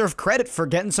still deserve credit for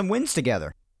getting some wins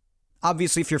together.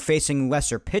 Obviously, if you're facing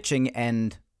lesser pitching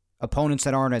and opponents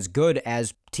that aren't as good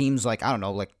as teams like,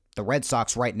 like the Red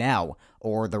Sox right now,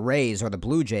 or the Rays, or the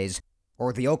Blue Jays,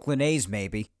 or the Oakland A's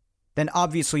maybe, then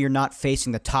obviously you're not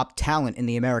facing the top talent in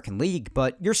the American League,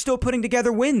 but you're still putting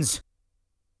together wins.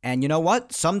 And you know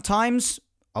what? Sometimes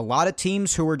a lot of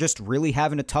teams who are just really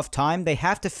having a tough time, they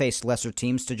have to face lesser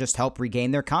teams to just help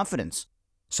regain their confidence.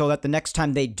 So that the next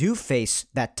time they do face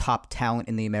that top talent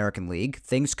in the American League,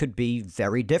 things could be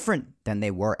very different than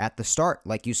they were at the start,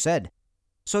 like you said.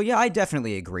 So yeah, I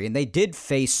definitely agree. And they did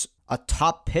face a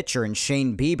top pitcher in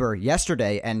Shane Bieber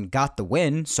yesterday and got the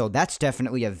win, so that's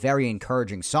definitely a very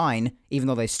encouraging sign, even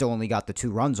though they still only got the 2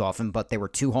 runs off him, but they were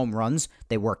 2 home runs.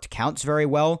 They worked counts very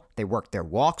well. They worked their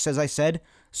walks, as I said.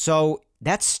 So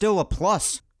that's still a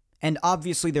plus. And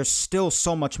obviously, there's still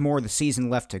so much more of the season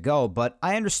left to go, but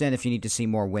I understand if you need to see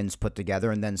more wins put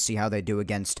together and then see how they do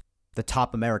against the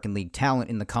top American League talent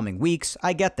in the coming weeks.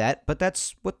 I get that, but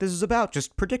that's what this is about,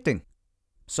 just predicting.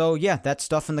 So yeah, that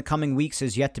stuff in the coming weeks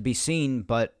is yet to be seen,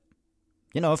 but,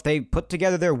 if they put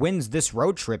together their wins this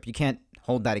road trip, you can't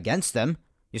hold that against them.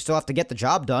 You still have to get the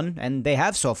job done, and they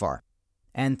have so far.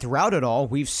 And throughout it all,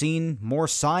 we've seen more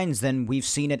signs than we've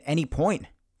seen at any point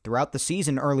throughout the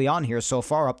season early on here so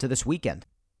far up to this weekend.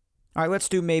 All right, let's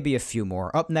do maybe a few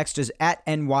more. Up next is at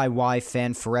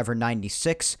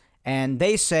NYYFanForever96, and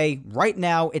they say, right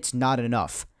now it's not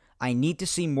enough. I need to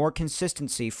see more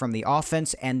consistency from the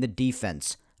offense and the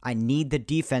defense. I need the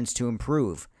defense to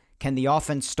improve. Can the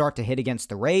offense start to hit against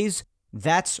the Rays?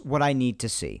 That's what I need to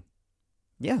see.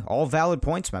 Yeah, all valid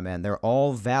points, my man. They're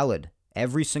all valid.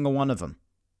 Every single one of them.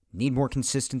 Need more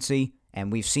consistency.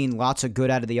 And we've seen lots of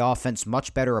good out of the offense,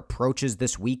 much better approaches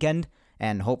this weekend,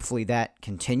 and hopefully that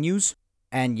continues.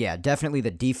 And yeah, definitely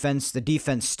the defense. The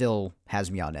defense still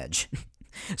has me on edge.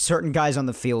 Certain guys on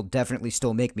the field definitely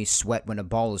still make me sweat when a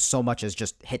ball is so much as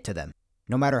just hit to them,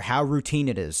 no matter how routine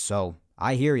it is. So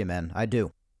I hear you, man. I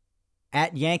do.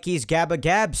 At Yankees Gabba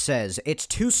Gab says, it's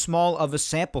too small of a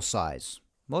sample size.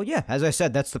 Well, yeah, as I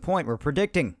said, that's the point. We're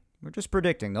predicting. We're just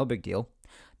predicting. No big deal.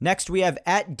 Next, we have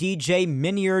at DJ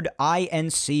Miniard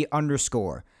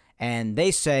INC_, and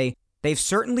they say, they've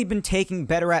certainly been taking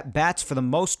better at-bats for the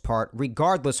most part,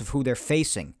 regardless of who they're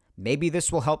facing. Maybe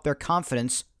this will help their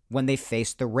confidence when they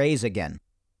face the Rays again.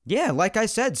 Yeah, like I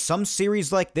said, some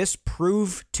series like this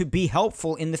prove to be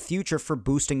helpful in the future for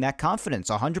boosting that confidence,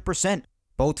 100%,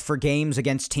 both for games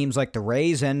against teams like the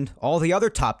Rays and all the other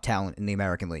top talent in the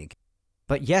American League.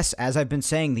 But yes, as I've been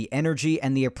saying, the energy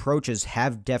and the approaches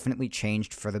have definitely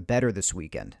changed for the better this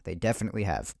weekend. They definitely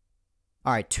have.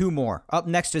 All right, 2 more. Up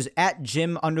next is at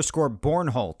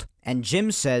Jim_Bornholt. And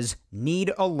Jim says,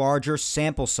 need a larger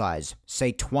sample size,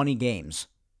 say 20 games.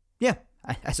 Yeah,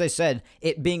 as I said,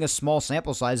 it being a small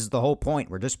sample size is the whole point.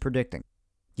 We're just predicting.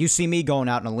 You see me going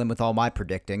out on a limb with all my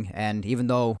predicting, and even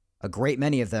though a great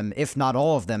many of them, if not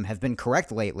all of them, have been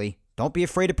correct lately, don't be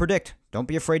afraid to predict. Don't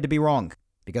be afraid to be wrong.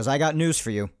 Because I got news for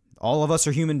you. All of us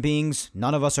are human beings,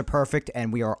 none of us are perfect,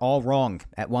 and we are all wrong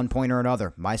at one point or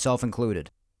another, myself included.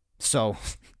 So,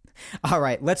 all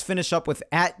right, let's finish up with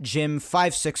at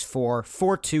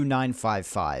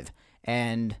Jim56442955.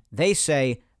 and they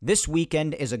say this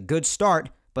weekend is a good start,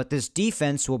 but this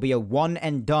defense will be a one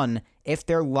and done if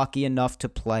they're lucky enough to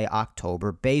play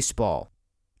October baseball.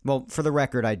 Well, for the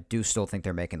record, I do still think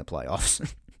they're making the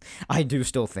playoffs. I do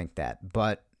still think that.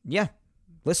 But yeah,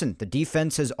 listen, the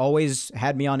defense has always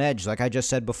had me on edge, like I just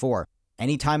said before.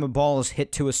 Anytime a ball is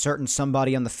hit to a certain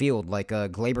somebody on the field, like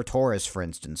Gleyber Torres, for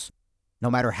instance,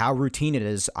 no matter how routine it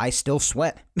is, I still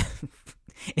sweat.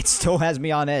 It still has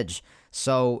me on edge.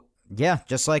 So, yeah,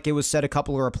 just like it was said a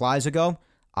couple of replies ago,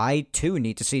 I, too,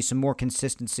 need to see some more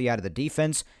consistency out of the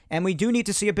defense, and we do need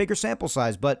to see a bigger sample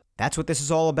size, but that's what this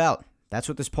is all about. That's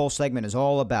what this poll segment is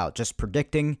all about, just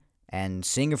predicting and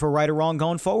seeing if we're right or wrong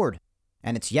going forward.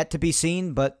 And it's yet to be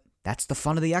seen, but that's the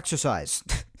fun of the exercise.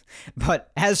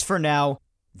 But as for now,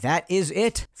 that is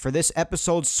it for this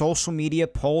episode's social media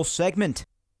poll segment.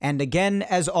 And again,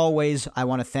 as always, I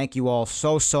want to thank you all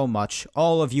so much,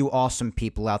 all of you awesome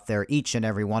people out there, each and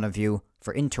every one of you,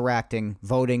 for interacting,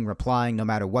 voting, replying, no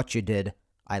matter what you did.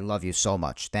 I love you so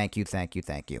much. Thank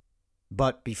you.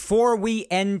 But before we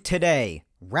end today,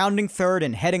 rounding third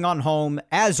and heading on home,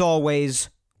 as always,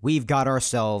 we've got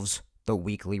ourselves the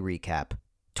weekly recap,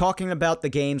 talking about the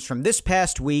games from this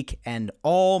past week and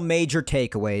all major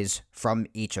takeaways from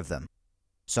each of them.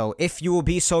 So if you will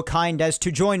be so kind as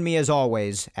to join me as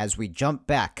always as we jump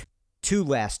back to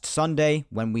last Sunday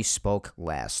when we spoke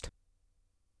last.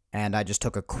 And I just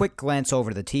took a quick glance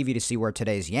over to the TV to see where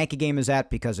today's Yankee game is at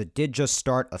because it did just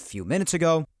start a few minutes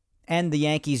ago, and the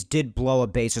Yankees did blow a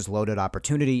bases-loaded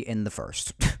opportunity in the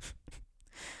first.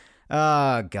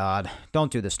 God.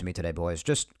 Don't do this to me today, boys.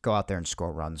 Just go out there and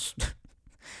score runs.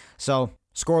 So,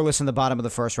 scoreless in the bottom of the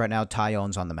first right now.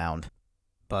 Tyone's on the mound.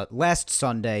 But last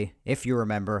Sunday, if you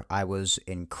remember, I was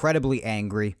incredibly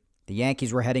angry. The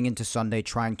Yankees were heading into Sunday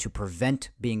trying to prevent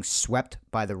being swept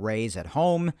by the Rays at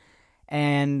home,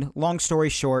 and long story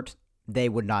short, they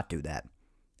would not do that.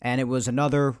 And it was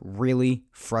another really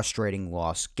frustrating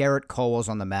loss. Gerrit Cole was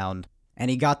on the mound, and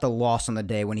he got the loss on the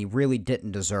day when he really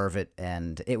didn't deserve it,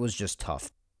 and it was just tough.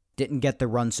 Didn't get the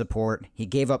run support. He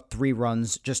gave up 3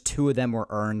 runs. Just 2 of them were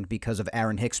earned because of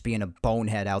Aaron Hicks being a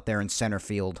bonehead out there in center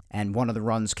field, and one of the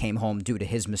runs came home due to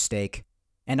his mistake.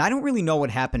 And I don't really know what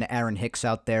happened to Aaron Hicks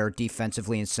out there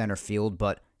defensively in center field,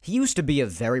 but he used to be a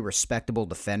very respectable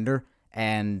defender,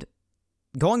 and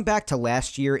going back to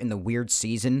last year in the weird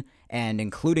season, and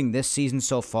including this season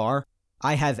so far,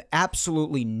 I have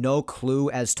absolutely no clue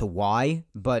as to why,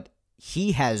 but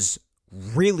he has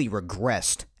really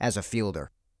regressed as a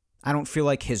fielder. I don't feel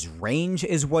like his range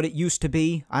is what it used to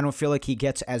be. I don't feel like he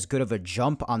gets as good of a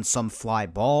jump on some fly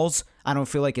balls. I don't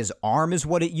feel like his arm is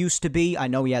what it used to be. I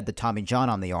know he had the Tommy John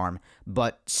on the arm,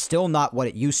 but still not what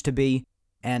it used to be.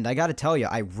 And I gotta tell you,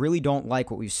 I really don't like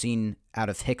what we've seen out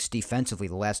of Hicks defensively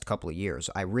the last couple of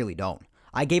years. I really don't.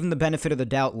 I gave him the benefit of the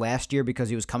doubt last year because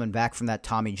he was coming back from that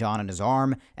Tommy John in his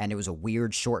arm, and it was a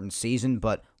weird, shortened season,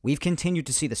 but we've continued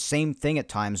to see the same thing at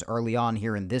times early on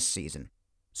here in this season.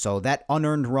 So that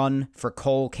unearned run for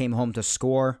Cole came home to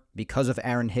score because of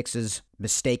Aaron Hicks's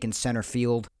mistake in center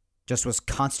field. Just was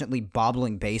constantly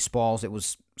bobbling baseballs. It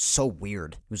was so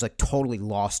weird. It was like totally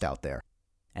lost out there.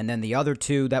 And then the other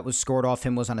 2 that was scored off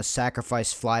him was on a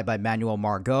sacrifice fly by Manuel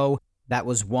Margot. That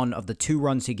was one of the 2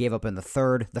 runs he gave up in the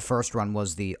third. The first run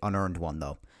was the unearned one,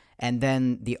 though. And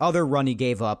then the other run he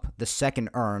gave up, the second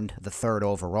earned, the third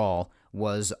overall,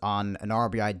 was on an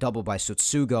RBI double by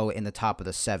Tsutsugo in the top of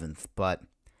the 7th. But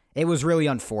it was really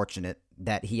unfortunate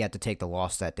that he had to take the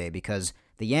loss that day because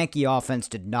the Yankee offense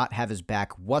did not have his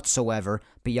back whatsoever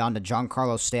beyond a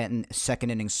Giancarlo Stanton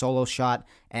second-inning solo shot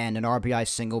and an RBI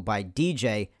single by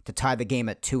DJ to tie the game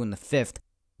at 2 in the 5th.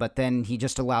 But then he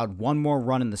just allowed one more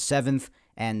run in the 7th,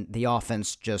 and the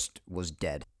offense just was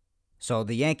dead. So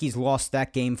the Yankees lost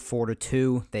that game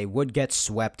 4-2. They would get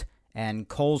swept, and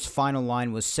Cole's final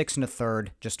line was 6 1/3,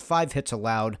 just 5 hits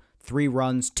allowed, 3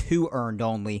 runs, 2 earned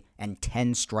only, and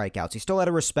 10 strikeouts. He still had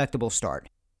a respectable start.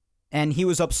 And he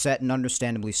was upset, and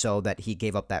understandably so, that he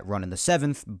gave up that run in the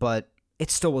 7th, but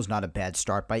it still was not a bad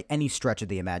start by any stretch of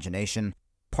the imagination.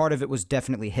 Part of it was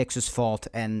definitely Hicks's fault,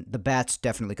 and the bats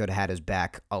definitely could have had his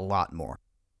back a lot more.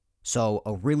 So,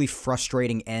 a really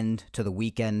frustrating end to the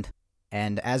weekend.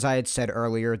 And as I had said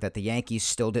earlier, that the Yankees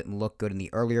still didn't look good in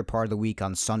the earlier part of the week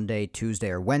on Sunday, Tuesday,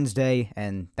 or Wednesday,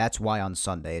 and that's why on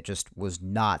Sunday it just was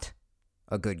not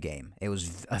a good game. It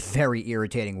was a very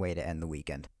irritating way to end the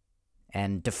weekend.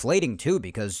 And deflating, too,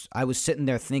 because I was sitting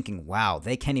there thinking, wow,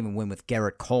 they can't even win with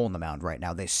Gerrit Cole on the mound right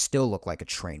now. They still look like a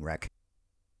train wreck.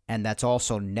 And that's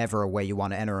also never a way you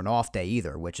want to enter an off day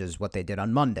either, which is what they did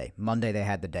on Monday. Monday they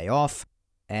had the day off,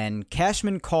 and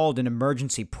Cashman called an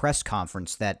emergency press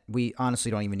conference that we honestly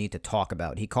don't even need to talk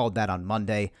about. He called that on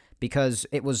Monday because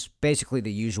it was basically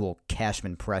the usual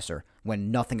Cashman presser when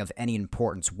nothing of any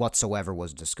importance whatsoever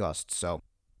was discussed. So,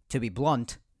 to be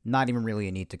blunt, not even really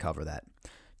a need to cover that.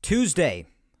 Tuesday,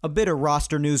 a bit of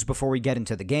roster news before we get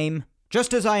into the game.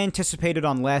 Just as I anticipated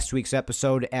on last week's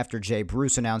episode after Jay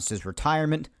Bruce announced his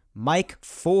retirement, Mike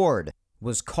Ford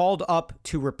was called up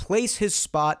to replace his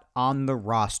spot on the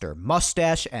roster.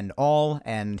 Mustache and all,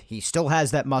 and he still has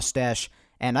that mustache.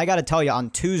 And I gotta tell you, on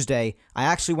Tuesday, I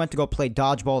actually went to go play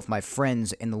dodgeball with my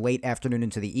friends in the late afternoon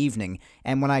into the evening.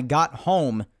 And when I got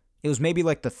home, it was maybe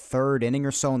like the third inning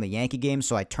or so in the Yankee game,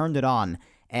 so I turned it on.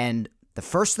 And the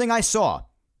first thing I saw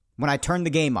when I turned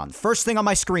the game on, first thing on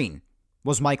my screen,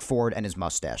 was Mike Ford and his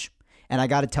mustache. And I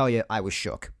gotta tell you, I was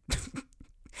shook.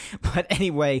 But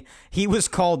anyway, he was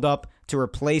called up to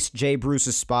replace Jay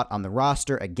Bruce's spot on the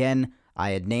roster. Again,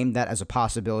 I had named that as a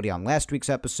possibility on last week's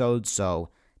episode, so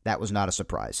that was not a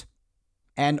surprise.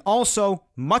 And also,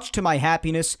 much to my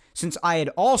happiness, since I had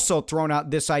also thrown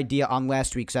out this idea on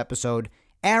last week's episode,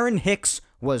 Aaron Hicks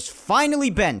was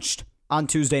finally benched on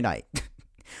Tuesday night.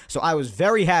 So I was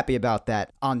very happy about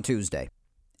that on Tuesday.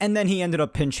 And then he ended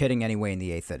up pinch hitting anyway in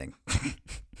the 8th inning.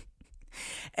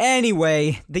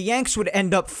 Anyway, the Yanks would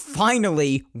end up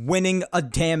finally winning a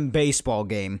damn baseball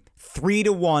game,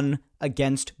 3-1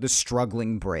 against the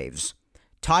struggling Braves.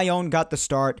 Taillon got the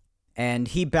start, and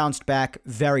he bounced back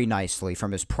very nicely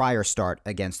from his prior start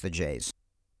against the Jays.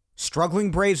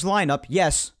 Struggling Braves lineup,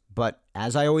 yes, but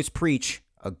as I always preach,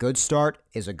 a good start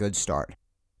is a good start.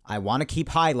 I want to keep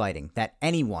highlighting that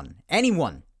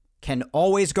anyone can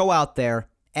always go out there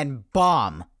and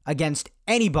bomb against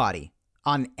anybody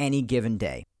on any given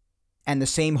day. And the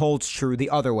same holds true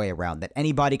the other way around, that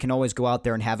anybody can always go out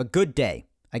there and have a good day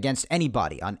against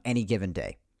anybody on any given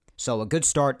day. So a good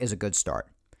start is a good start.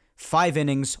 5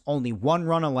 innings, only 1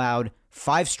 run allowed,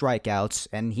 5 strikeouts,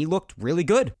 and he looked really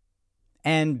good.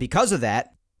 And because of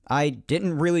that, I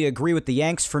didn't really agree with the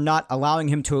Yanks for not allowing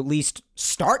him to at least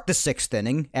start the 6th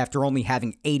inning after only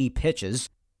having 80 pitches.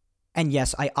 And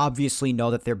yes, I obviously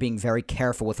know that they're being very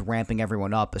careful with ramping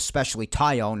everyone up, especially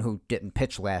Taillon, who didn't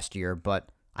pitch last year, but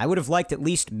I would have liked at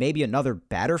least maybe another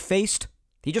batter faced.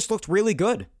 He just looked really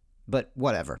good, but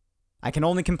whatever. I can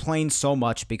only complain so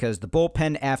much because the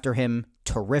bullpen after him,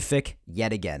 terrific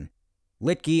yet again.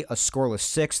 Litke, a scoreless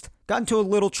 6th, got into a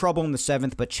little trouble in the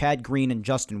 7th, but Chad Green and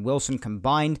Justin Wilson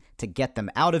combined to get them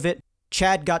out of it.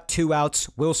 Chad got 2 outs,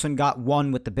 Wilson got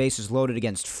 1 with the bases loaded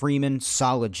against Freeman,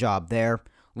 solid job there.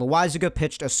 Loaisiga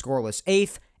pitched a scoreless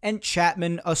 8th, and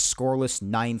Chapman a scoreless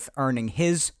 9th, earning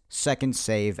his 2nd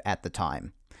save at the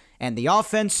time. And the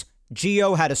offense,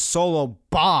 Gio had a solo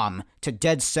bomb to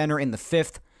dead center in the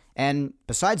 5th, and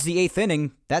besides the 8th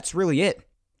inning, that's really it.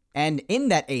 And in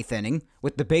that 8th inning,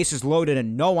 with the bases loaded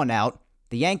and no one out,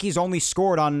 the Yankees only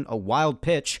scored on a wild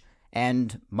pitch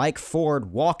and Mike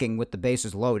Ford walking with the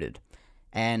bases loaded.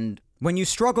 And when you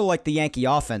struggle like the Yankee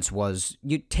offense was,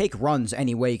 you take runs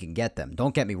any way you can get them,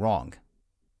 don't get me wrong.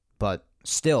 But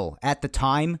still, at the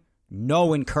time,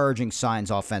 no encouraging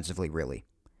signs offensively, really.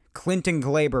 Clint and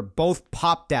Glaber both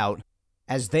popped out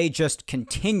as they just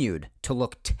continued to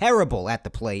look terrible at the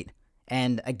plate.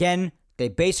 And again, they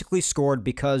basically scored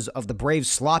because of the Braves'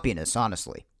 sloppiness,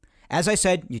 honestly. As I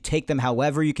said, you take them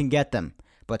however you can get them,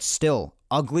 but still,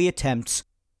 ugly attempts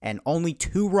and only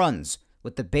 2 runs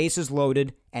with the bases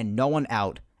loaded and no one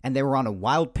out, and they were on a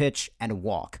wild pitch and a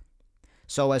walk.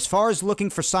 So as far as looking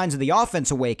for signs of the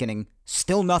offense awakening,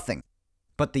 still nothing.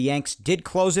 But the Yanks did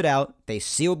close it out, they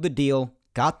sealed the deal,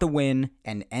 got the win,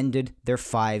 and ended their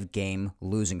 5-game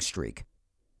losing streak.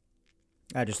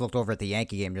 I just looked over at the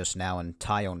Yankee game just now, and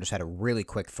Taillon just had a really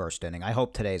quick first inning. I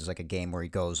hope today's like a game where he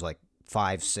goes like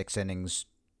 5-6 innings,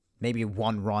 maybe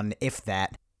 1 run, if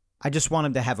that. I just want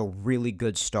him to have a really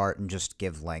good start and just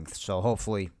give length, so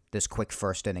hopefully this quick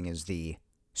first inning is the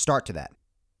start to that.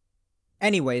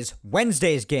 Anyways,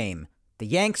 Wednesday's game. The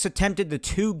Yanks attempted the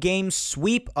 2-game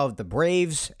sweep of the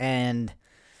Braves, and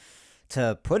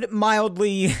to put it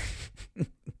mildly,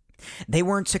 they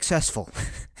weren't successful.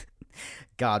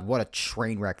 God, what a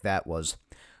train wreck that was.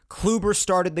 Kluber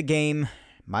started the game,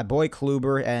 my boy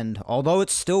Kluber, and although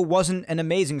it still wasn't an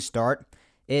amazing start,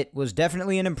 it was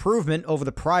definitely an improvement over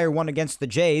the prior one against the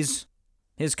Jays.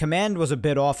 His command was a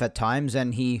bit off at times,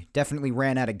 and he definitely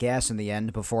ran out of gas in the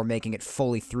end before making it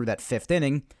fully through that 5th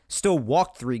inning. Still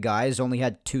walked 3 guys, only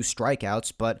had 2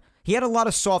 strikeouts, but he had a lot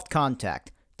of soft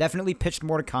contact. Definitely pitched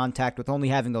more to contact with only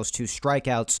having those 2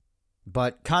 strikeouts,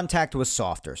 but contact was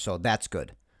softer, so that's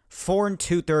good. 4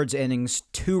 2/3 innings,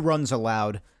 2 runs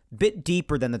allowed, bit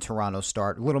deeper than the Toronto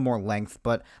start, a little more length,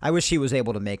 but I wish he was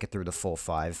able to make it through the full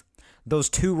 5. Those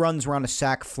 2 runs were on a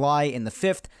sac fly in the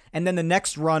 5th, and then the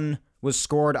next run was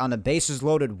scored on a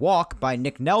bases-loaded walk by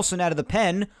Nick Nelson out of the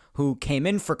pen, who came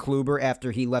in for Kluber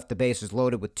after he left the bases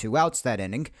loaded with 2 outs that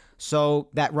inning. So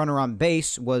that runner on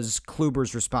base was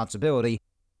Kluber's responsibility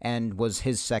and was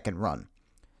his second run.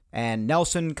 And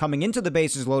Nelson, coming into the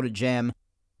bases-loaded jam,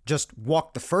 just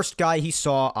walked the first guy he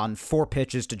saw on 4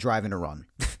 pitches to drive in a run.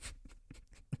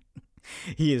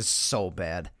 He is so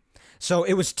bad. So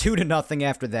it was 2-0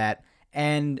 after that.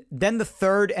 And then the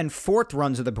 3rd and 4th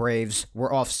runs of the Braves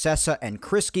were off Sessa and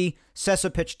Kriske.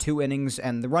 Sessa pitched 2 innings,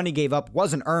 and the run he gave up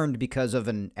wasn't earned because of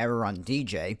an error on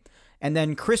DJ. And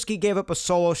then Kriske gave up a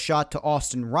solo shot to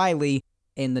Austin Riley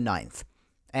in the 9th.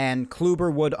 And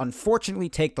Kluber would unfortunately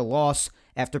take the loss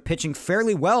after pitching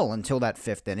fairly well until that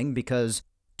 5th inning because,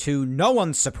 to no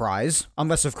one's surprise,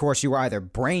 unless of course you were either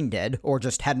brain dead or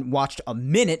just hadn't watched a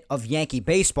minute of Yankee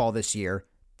baseball this year,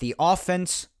 the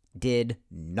offense did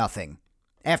nothing.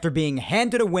 After being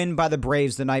handed a win by the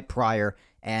Braves the night prior,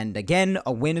 and again,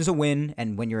 a win is a win,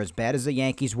 and when you're as bad as the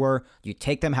Yankees were, you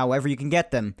take them however you can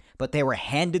get them, but they were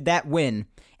handed that win,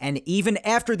 and even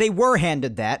after they were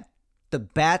handed that, the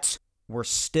bats were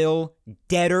still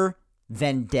deader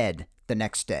than dead the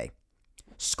next day.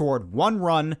 Scored 1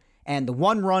 run, and the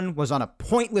 1 run was on a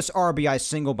pointless RBI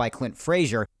single by Clint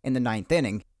Frazier in the 9th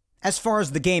inning. As far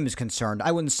as the game is concerned,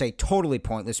 I wouldn't say totally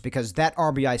pointless because that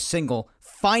RBI single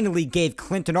finally gave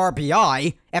Clint an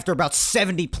RBI after about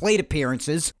 70 plate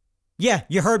appearances. Yeah,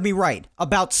 you heard me right.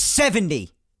 About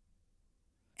 70.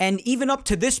 And even up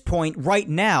to this point, right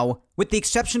now, with the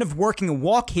exception of working a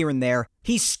walk here and there,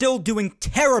 he's still doing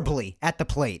terribly at the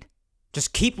plate.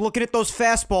 Just keep looking at those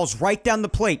fastballs right down the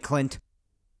plate, Clint.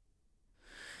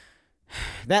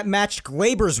 That matched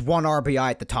Gleyber's 1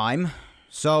 RBI at the time,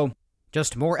 so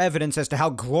just more evidence as to how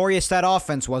glorious that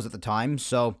offense was at the time.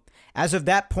 So, as of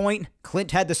that point,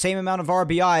 Clint had the same amount of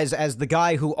RBIs as the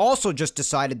guy who also just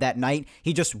decided that night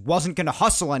he just wasn't going to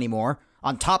hustle anymore,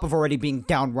 on top of already being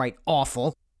downright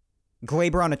awful.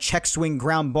 Gleyber on a check swing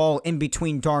ground ball in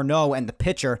between d'Arnaud and the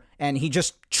pitcher, and he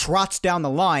just trots down the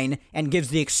line and gives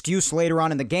the excuse later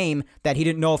on in the game that he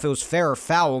didn't know if it was fair or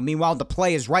foul. Meanwhile, the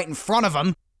play is right in front of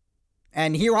him.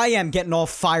 And here I am getting all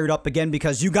fired up again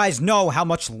because you guys know how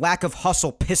much lack of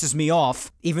hustle pisses me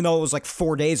off, even though it was like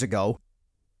 4 days ago.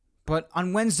 But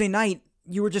on Wednesday night,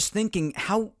 you were just thinking,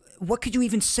 what could you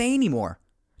even say anymore?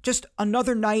 Just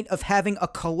another night of having a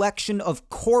collection of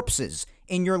corpses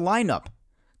in your lineup.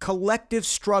 Collective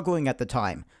struggling at the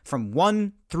time, from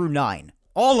 1 through 9.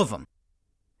 All of them.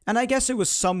 And I guess it was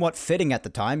somewhat fitting at the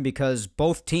time because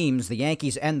both teams, the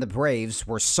Yankees and the Braves,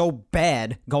 were so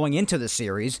bad going into the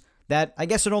series that I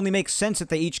guess it only makes sense that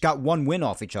they each got 1 win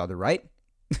off each other, right?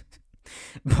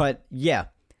 But yeah,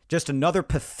 just another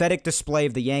pathetic display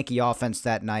of the Yankee offense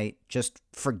that night, just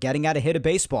forgetting how to hit a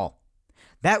baseball.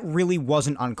 That really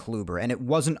wasn't on Kluber, and it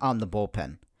wasn't on the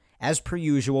bullpen. As per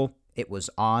usual, it was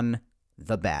on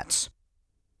the bats.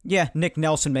 Yeah, Nick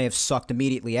Nelson may have sucked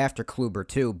immediately after Kluber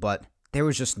too, but there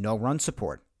was just no run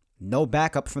support. No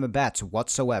backup from the bats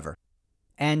whatsoever.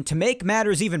 And to make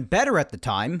matters even better at the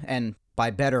time, and by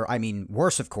better, I mean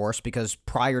worse, of course, because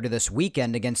prior to this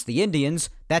weekend against the Indians,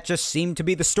 that just seemed to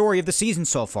be the story of the season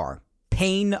so far.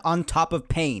 Pain on top of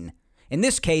pain. In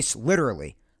this case,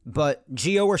 literally. But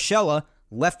Gio Urshela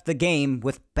left the game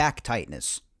with back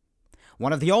tightness.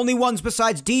 One of the only ones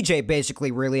besides DJ,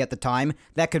 basically, really, at the time,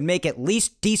 that could make at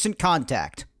least decent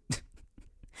contact.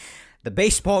 The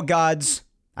baseball gods,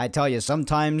 I tell you,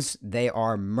 sometimes they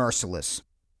are merciless.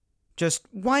 Just,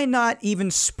 why not even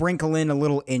sprinkle in a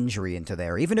little injury into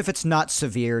there? Even if it's not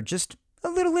severe, just a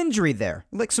little injury there.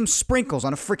 Like some sprinkles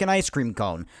on a freaking ice cream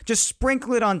cone. Just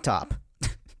sprinkle it on top.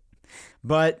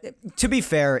 But, to be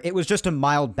fair, it was just a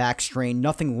mild back strain,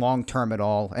 nothing long-term at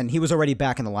all, and he was already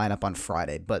back in the lineup on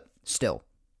Friday, but still,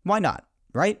 why not,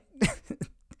 right?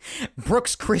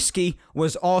 Brooks Kriske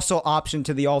was also optioned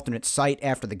to the alternate site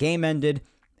after the game ended,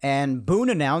 and Boone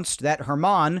announced that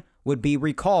Germán would be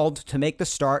recalled to make the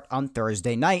start on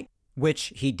Thursday night,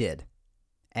 which he did.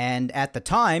 And at the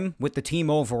time, with the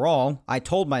team overall, I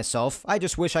told myself, I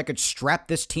just wish I could strap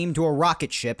this team to a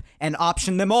rocket ship and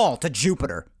option them all to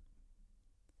Jupiter.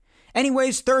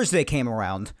 Anyways, Thursday came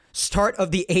around. Start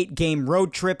of the 8-game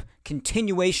road trip,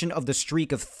 continuation of the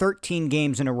streak of 13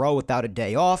 games in a row without a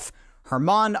day off,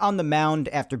 Germán on the mound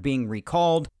after being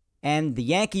recalled, and the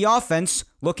Yankee offense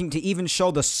looking to even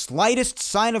show the slightest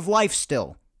sign of life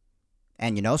still.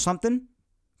 And you know something?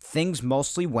 Things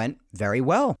mostly went very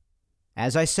well.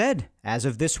 As I said, as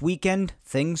of this weekend,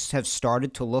 things have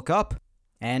started to look up.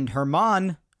 And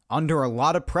Germán, under a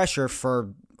lot of pressure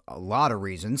for a lot of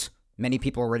reasons. Many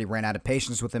people already ran out of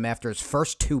patience with him after his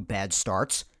first 2 bad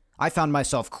starts. I found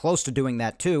myself close to doing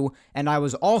that too, and I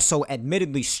was also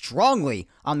admittedly strongly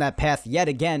on that path yet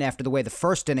again after the way the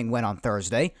first inning went on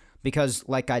Thursday, because,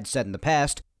 like I'd said in the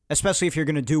past, especially if you're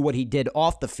going to do what he did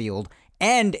off the field,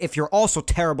 and if you're also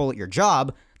terrible at your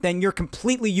job, then you're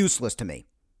completely useless to me.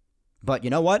 But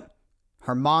you know what?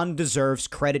 Germán deserves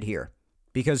credit here,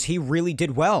 because he really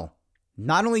did well.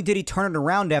 Not only did he turn it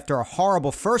around after a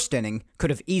horrible first inning,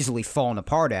 could have easily fallen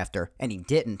apart after, and he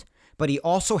didn't, but he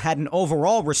also had an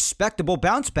overall respectable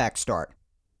bounce-back start.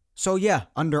 So yeah,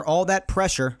 under all that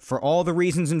pressure, for all the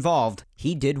reasons involved,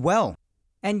 he did well.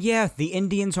 And yeah, the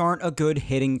Indians aren't a good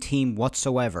hitting team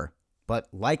whatsoever. But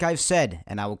like I've said,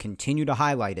 and I will continue to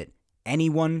highlight it,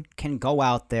 anyone can go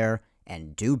out there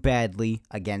and do badly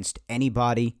against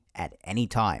anybody at any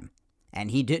time.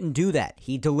 And he didn't do that.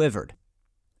 He delivered.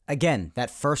 Again,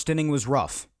 that first inning was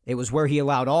rough. It was where he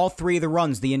allowed all 3 of the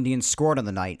runs the Indians scored on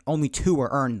the night. Only 2 were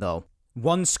earned, though.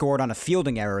 1 scored on a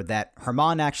fielding error that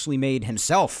Germán actually made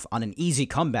himself on an easy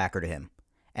comebacker to him.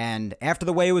 And after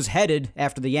the way it was headed,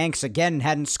 after the Yanks again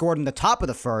hadn't scored in the top of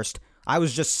the first, I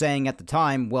was just saying at the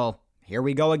time, well, here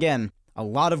we go again. A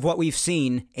lot of what we've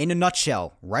seen in a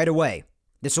nutshell right away.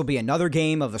 This will be another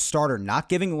game of the starter not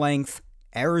giving length,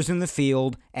 errors in the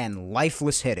field, and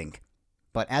lifeless hitting.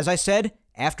 But as I said,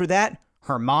 after that,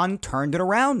 Germán turned it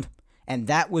around, and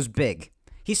that was big.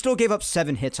 He still gave up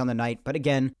 7 hits on the night, but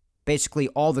again, basically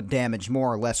all the damage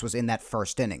more or less was in that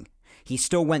first inning. He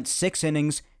still went 6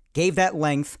 innings, gave that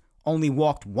length, only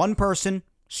walked 1 person,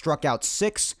 struck out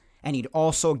 6, and he'd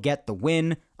also get the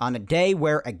win on a day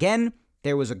where, again,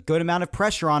 there was a good amount of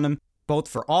pressure on him, both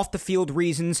for off-the-field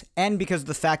reasons and because of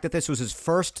the fact that this was his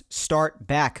first start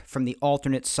back from the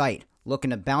alternate site.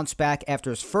 Looking to bounce back after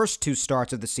his first 2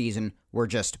 starts of the season were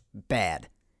just bad.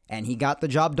 And he got the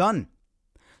job done.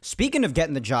 Speaking of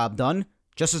getting the job done,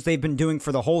 just as they've been doing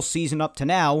for the whole season up to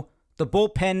now, the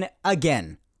bullpen,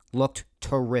 again, looked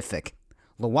terrific.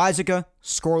 Loaisiga,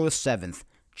 scoreless 7th.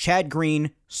 Chad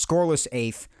Green, scoreless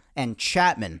 8th. And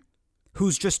Chapman,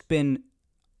 who's just been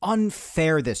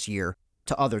unfair this year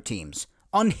to other teams.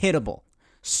 Unhittable.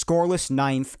 Scoreless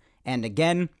 9th. And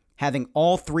again, having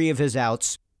all 3 of his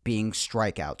outs being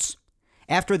strikeouts.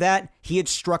 After that, he had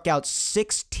struck out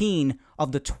 16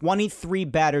 of the 23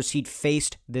 batters he'd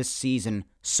faced this season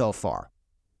so far.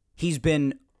 He's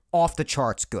been off the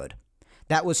charts good.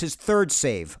 That was his 3rd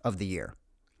save of the year.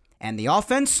 And the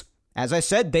offense, as I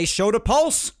said, they showed a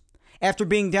pulse. After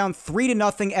being down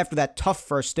 3-0 after that tough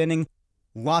first inning,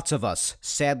 lots of us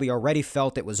sadly already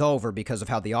felt it was over because of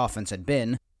how the offense had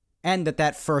been, and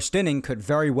that first inning could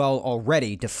very well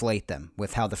already deflate them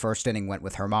with how the first inning went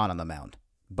with Germán on the mound.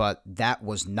 But that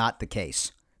was not the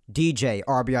case. DJ,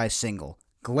 RBI single.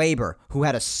 Gleyber, who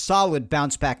had a solid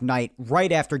bounce-back night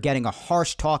right after getting a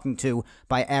harsh talking to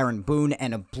by Aaron Boone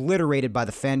and obliterated by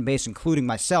the fan base, including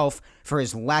myself, for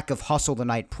his lack of hustle the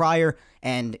night prior,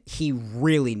 and he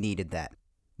really needed that.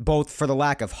 Both for the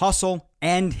lack of hustle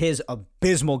and his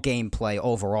abysmal gameplay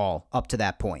overall up to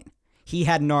that point. He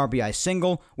had an RBI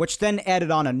single, which then added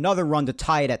on another run to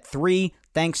tie it at 3,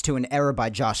 thanks to an error by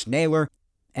Josh Naylor.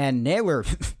 And Naylor,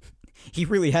 he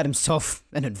really had himself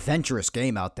an adventurous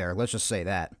game out there, let's just say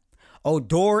that.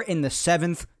 Odor in the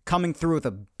 7th, coming through with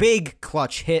a big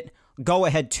clutch hit,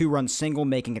 go-ahead 2-run single,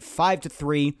 making it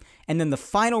 5-3, and then the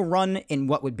final run in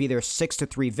what would be their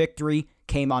 6-3 victory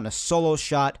came on a solo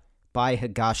shot by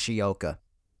Higashioka.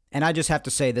 And I just have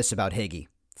to say this about Higgy.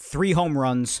 3 home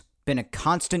runs, been a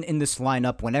constant in this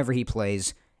lineup whenever he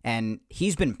plays, and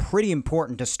he's been pretty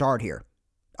important to start here.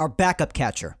 Our backup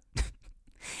catcher.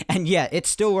 And yeah, it's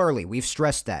still early, we've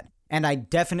stressed that, and I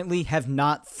definitely have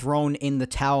not thrown in the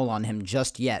towel on him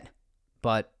just yet.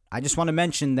 But I just want to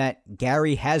mention that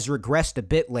Gary has regressed a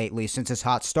bit lately since his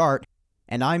hot start,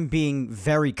 and I'm being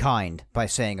very kind by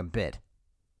saying a bit.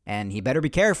 And he better be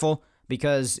careful,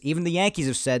 because even the Yankees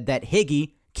have said that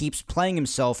Higgy keeps playing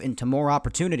himself into more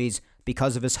opportunities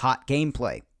because of his hot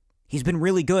gameplay. He's been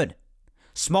really good.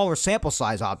 Smaller sample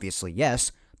size, obviously,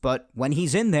 yes, but when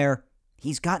he's in there,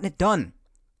 he's gotten it done,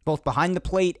 both behind the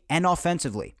plate and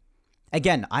offensively.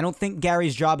 Again, I don't think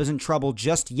Gary's job is in trouble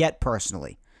just yet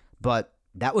personally, but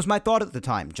that was my thought at the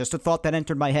time, just a thought that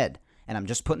entered my head, and I'm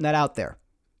just putting that out there.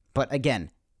 But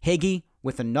again, Higgy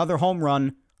with another home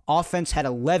run, offense had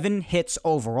 11 hits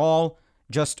overall,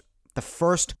 just the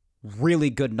first really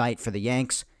good night for the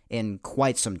Yanks in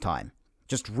quite some time.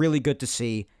 Just really good to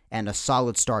see, and a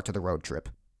solid start to the road trip.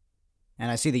 And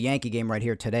I see the Yankee game right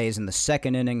here today is in the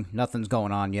 2nd inning. Nothing's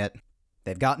going on yet.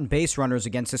 They've gotten base runners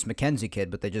against this McKenzie kid,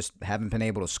 but they just haven't been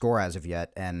able to score as of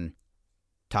yet. And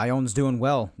Tyone's doing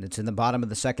well. It's in the bottom of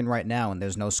the second right now, and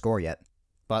there's no score yet.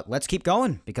 But let's keep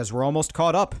going, because we're almost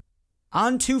caught up.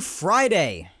 On to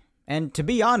Friday. And to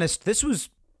be honest, this was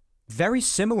very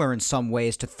similar in some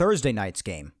ways to Thursday night's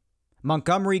game.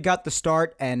 Montgomery got the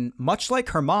start, and much like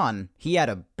Herman, he had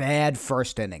a bad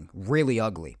first inning, really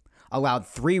ugly. Allowed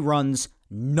 3 runs,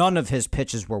 none of his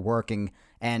pitches were working,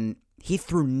 and he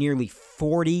threw nearly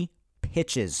 40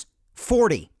 pitches.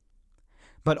 40!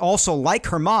 But also, like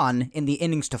Herman, in the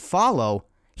innings to follow,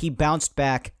 he bounced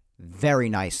back very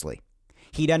nicely.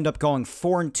 He'd end up going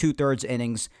 4 2/3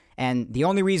 innings, and the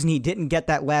only reason he didn't get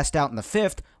that last out in the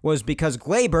 5th was because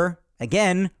Gleyber,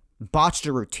 again, botched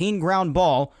a routine ground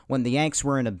ball when the Yanks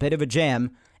were in a bit of a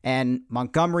jam, and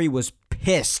Montgomery was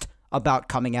pissed about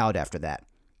coming out after that.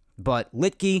 But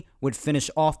Litke would finish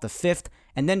off the 5th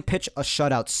and then pitch a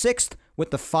shutout 6th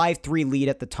with the 5-3 lead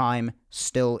at the time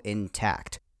still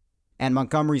intact. And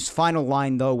Montgomery's final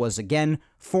line, though, was again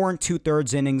 4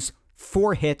 2/3 innings,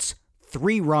 4 hits,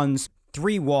 3 runs,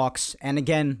 3 walks, and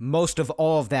again, most of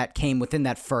all of that came within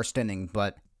that first inning,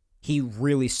 but he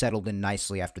really settled in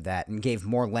nicely after that and gave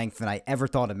more length than I ever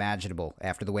thought imaginable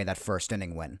after the way that first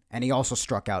inning went, and he also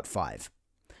struck out 5.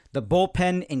 The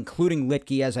bullpen, including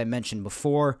Litke, as I mentioned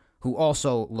before, who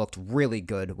also looked really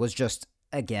good, was just,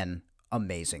 again,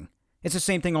 amazing. It's the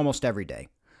same thing almost every day.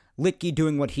 Litke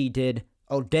doing what he did,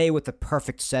 O'Day with the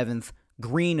perfect 7th,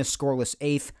 Green a scoreless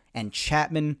 8th, and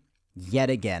Chapman, yet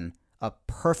again, a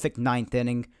perfect 9th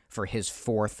inning for his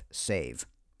 4th save.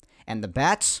 And the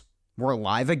bats were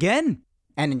alive again.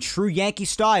 And in true Yankee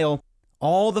style,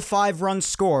 all the 5 runs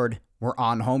scored were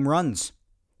on home runs.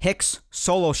 Hicks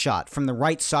solo shot from the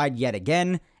right side yet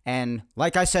again, and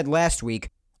like I said last week,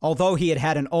 although he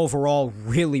had an overall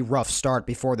really rough start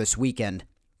before this weekend,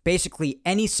 basically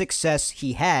any success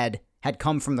he had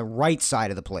come from the right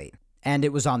side of the plate. And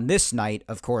it was on this night,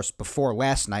 of course, before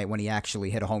last night when he actually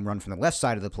hit a home run from the left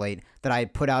side of the plate, that I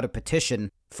had put out a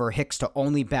petition for Hicks to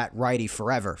only bat righty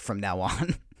forever from now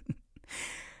on.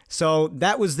 So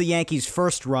that was the Yankees'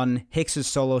 first run, Hicks'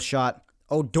 solo shot.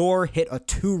 Odor hit a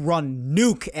 2-run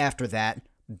nuke after that,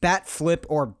 bat flip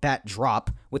or bat drop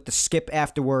with the skip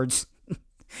afterwards.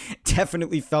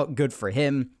 Definitely felt good for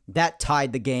him. That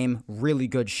tied the game, really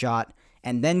good shot.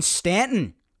 And then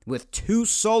Stanton with 2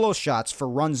 solo shots for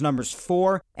runs numbers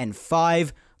 4 and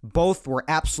 5. Both were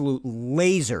absolute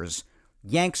lasers.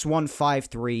 Yanks won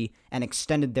 5-3 and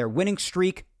extended their winning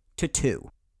streak to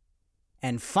 2.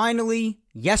 And finally,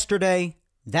 yesterday,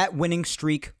 that winning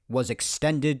streak was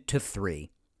extended to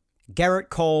 3. Gerrit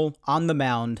Cole on the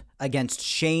mound against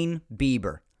Shane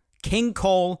Bieber. King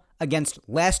Cole against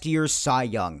last year's Cy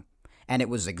Young. And it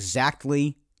was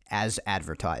exactly as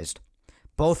advertised.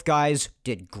 Both guys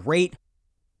did great.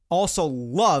 Also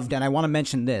loved, and I want to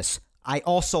mention this, I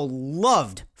also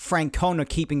loved Francona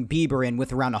keeping Bieber in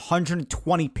with around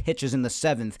 120 pitches in the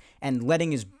 7th and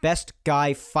letting his best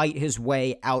guy fight his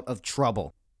way out of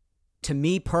trouble. To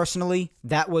me personally,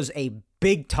 that was a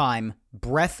big-time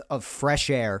breath of fresh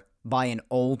air by an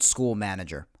old-school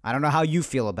manager. I don't know how you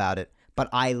feel about it, but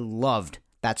I loved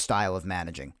that style of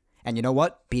managing. And you know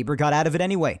what? Bieber got out of it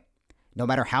anyway. No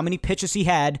matter how many pitches he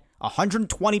had,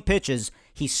 120 pitches,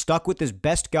 he stuck with his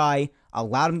best guy,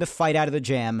 allowed him to fight out of the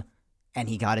jam, and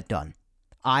he got it done.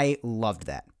 I loved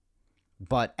that.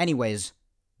 But anyways,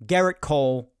 Gerrit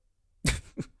Cole,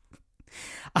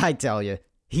 I tell you,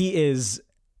 he is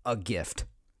a gift.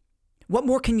 What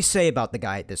more can you say about the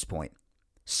guy at this point?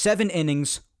 7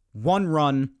 innings, 1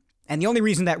 run, and the only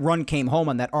reason that run came home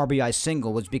on that RBI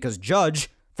single was because Judge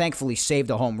thankfully saved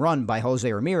a home run by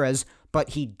Jose Ramirez, but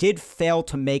he did fail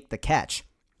to make the catch,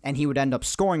 and he would end up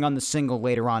scoring on the single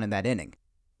later on in that inning.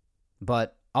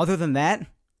 But other than that,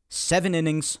 7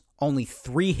 innings, only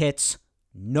 3 hits,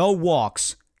 no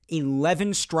walks,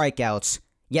 11 strikeouts,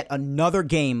 yet another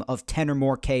game of 10 or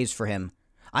more Ks for him.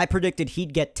 I predicted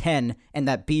he'd get 10 and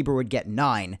that Bieber would get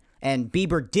 9, and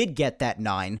Bieber did get that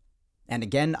 9. And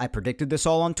again, I predicted this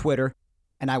all on Twitter,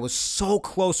 and I was so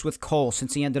close with Cole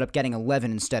since he ended up getting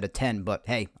 11 instead of 10, but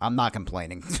hey, I'm not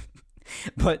complaining.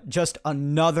 But just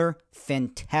another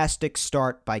fantastic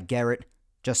start by Gerrit,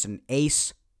 just an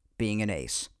ace being an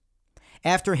ace.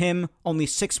 After him, only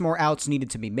 6 more outs needed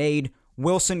to be made.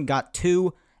 Wilson got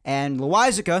 2, and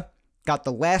Loaisiga got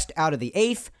the last out of the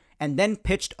 8th, and then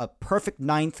pitched a perfect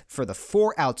 9th for the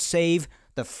 4-out save,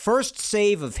 the first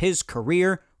save of his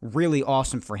career. Really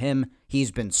awesome for him.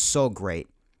 He's been so great.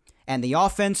 And the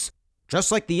offense,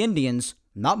 just like the Indians,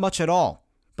 not much at all,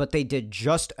 but they did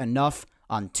just enough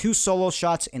on 2 solo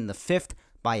shots in the 5th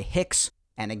by Hicks,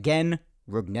 and again,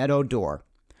 Rougned Odor.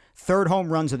 3rd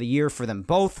home runs of the year for them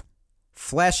both.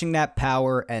 flashing that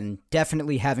power and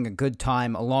definitely having a good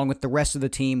time along with the rest of the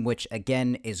team, which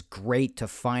again is great to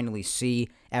finally see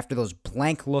after those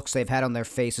blank looks they've had on their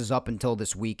faces up until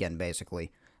this weekend,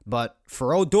 basically. But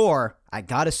for Odor, I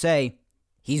gotta say,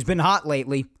 he's been hot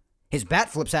lately. His bat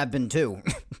flips have been too.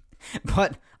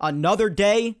 But another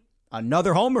day,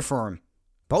 another homer for him.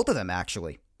 Both of them,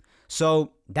 actually.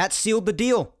 So that sealed the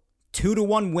deal.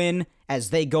 2-1 win as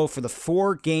they go for the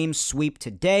 4-game sweep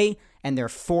today and their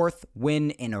 4th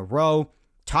win in a row.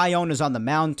 Taillon is on the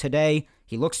mound today.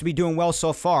 He looks to be doing well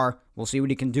so far. We'll see what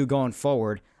he can do going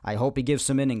forward. I hope he gives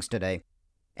some innings today.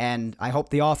 And I hope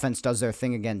the offense does their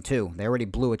thing again, too. They already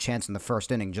blew a chance in the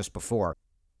first inning just before,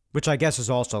 which I guess is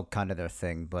also kind of their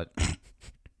thing, but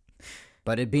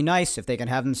but it'd be nice if they can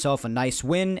have themselves a nice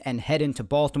win and head into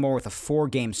Baltimore with a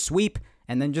 4-game sweep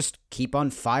and then just keep on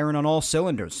firing on all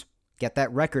cylinders. Get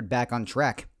that record back on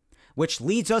track. Which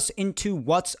leads us into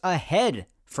what's ahead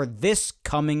for this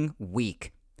coming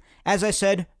week. As I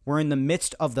said, we're in the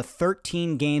midst of the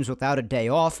 13 games without a day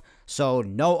off, so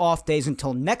no off days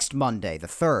until next Monday, the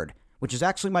 3rd, which is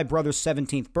actually my brother's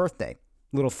 17th birthday.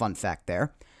 Little fun fact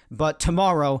there. But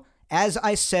tomorrow, as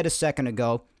I said a second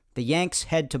ago, the Yanks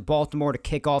head to Baltimore to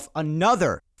kick off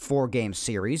another 4-game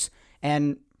series,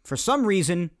 and for some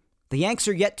reason, the Yanks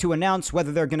are yet to announce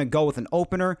whether they're going to go with an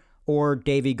opener or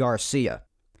Deivi Garcia.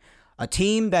 A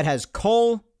team that has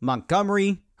Cole,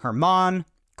 Montgomery, Herman,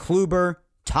 Kluber,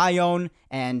 Taillon,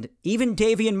 and even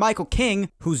Davian Michael King,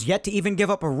 who's yet to even give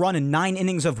up a run in 9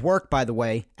 innings of work, by the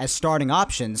way, as starting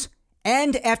options.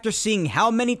 And after seeing how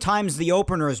many times the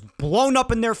opener is blown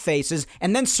up in their faces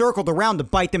and then circled around to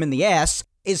bite them in the ass,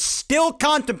 is still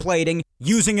contemplating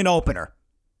using an opener.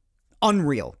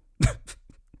 Unreal.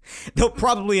 They'll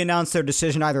probably announce their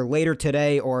decision either later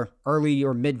today or early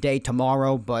or midday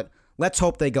tomorrow, but let's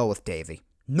hope they go with Davey.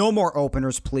 No more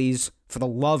openers, please, for the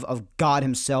love of God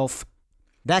himself.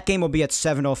 That game will be at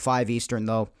 7:05 Eastern,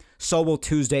 though. So will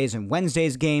Tuesdays and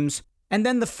Wednesdays games. And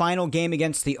then the final game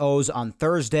against the O's on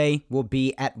Thursday will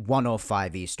be at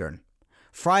 1:05 Eastern.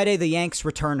 Friday, the Yanks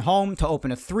return home to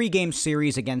open a 3-game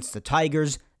series against the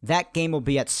Tigers. That game will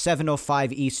be at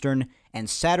 7:05 Eastern. And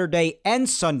Saturday and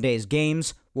Sunday's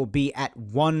games will be at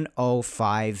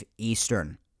 1:05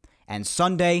 Eastern. And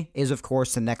Sunday is, of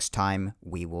course, the next time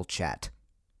we will chat.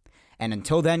 And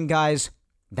until then, guys,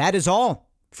 that is all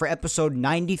for episode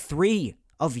 93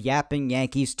 of Yapping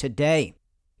Yankees today.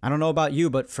 I don't know about you,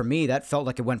 but for me, that felt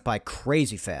like it went by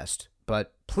crazy fast.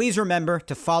 But please remember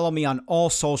to follow me on all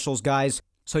socials, guys,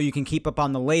 so you can keep up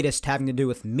on the latest having to do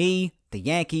with me, the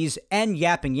Yankees, and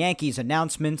Yapping Yankees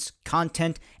announcements,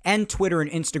 content, and Twitter and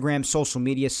Instagram social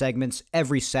media segments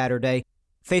every Saturday.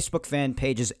 Facebook fan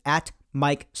page is at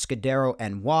Mike Scudero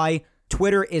NY.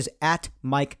 Twitter is at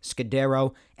Mike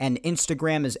Scudero, and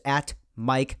Instagram is at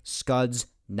Mike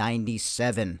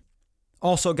Scuds97.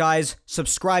 Also, guys,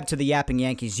 subscribe to the Yapping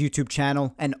Yankees YouTube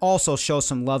channel and also show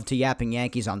some love to Yapping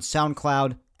Yankees on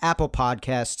SoundCloud, Apple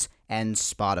Podcasts, and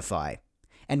Spotify.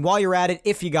 And while you're at it,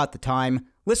 if you got the time,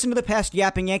 listen to the past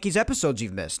Yapping Yankees episodes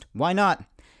you've missed. Why not?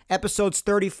 Episodes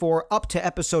 34 up to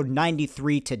episode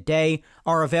 93 today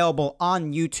are available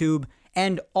on YouTube,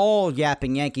 and all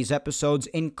Yapping Yankees episodes,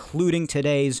 including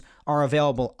today's, are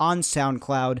available on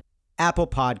SoundCloud, Apple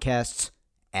Podcasts,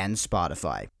 and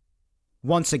Spotify.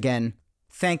 Once again,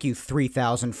 thank you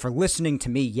 3,000 for listening to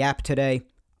me yap today.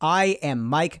 I am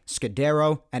Mike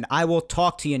Scudero, and I will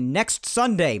talk to you next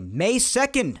Sunday, May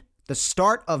 2nd, the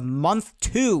start of month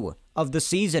 2 of the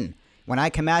season, when I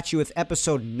come at you with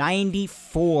episode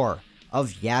 94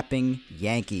 of Yapping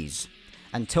Yankees.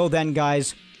 Until then,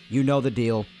 guys, you know the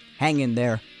deal. Hang in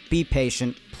there. Be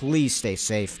patient. Please stay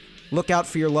safe. Look out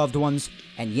for your loved ones.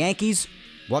 And Yankees,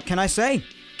 what can I say?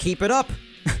 Keep it up.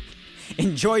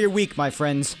 Enjoy your week, my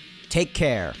friends. Take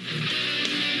care.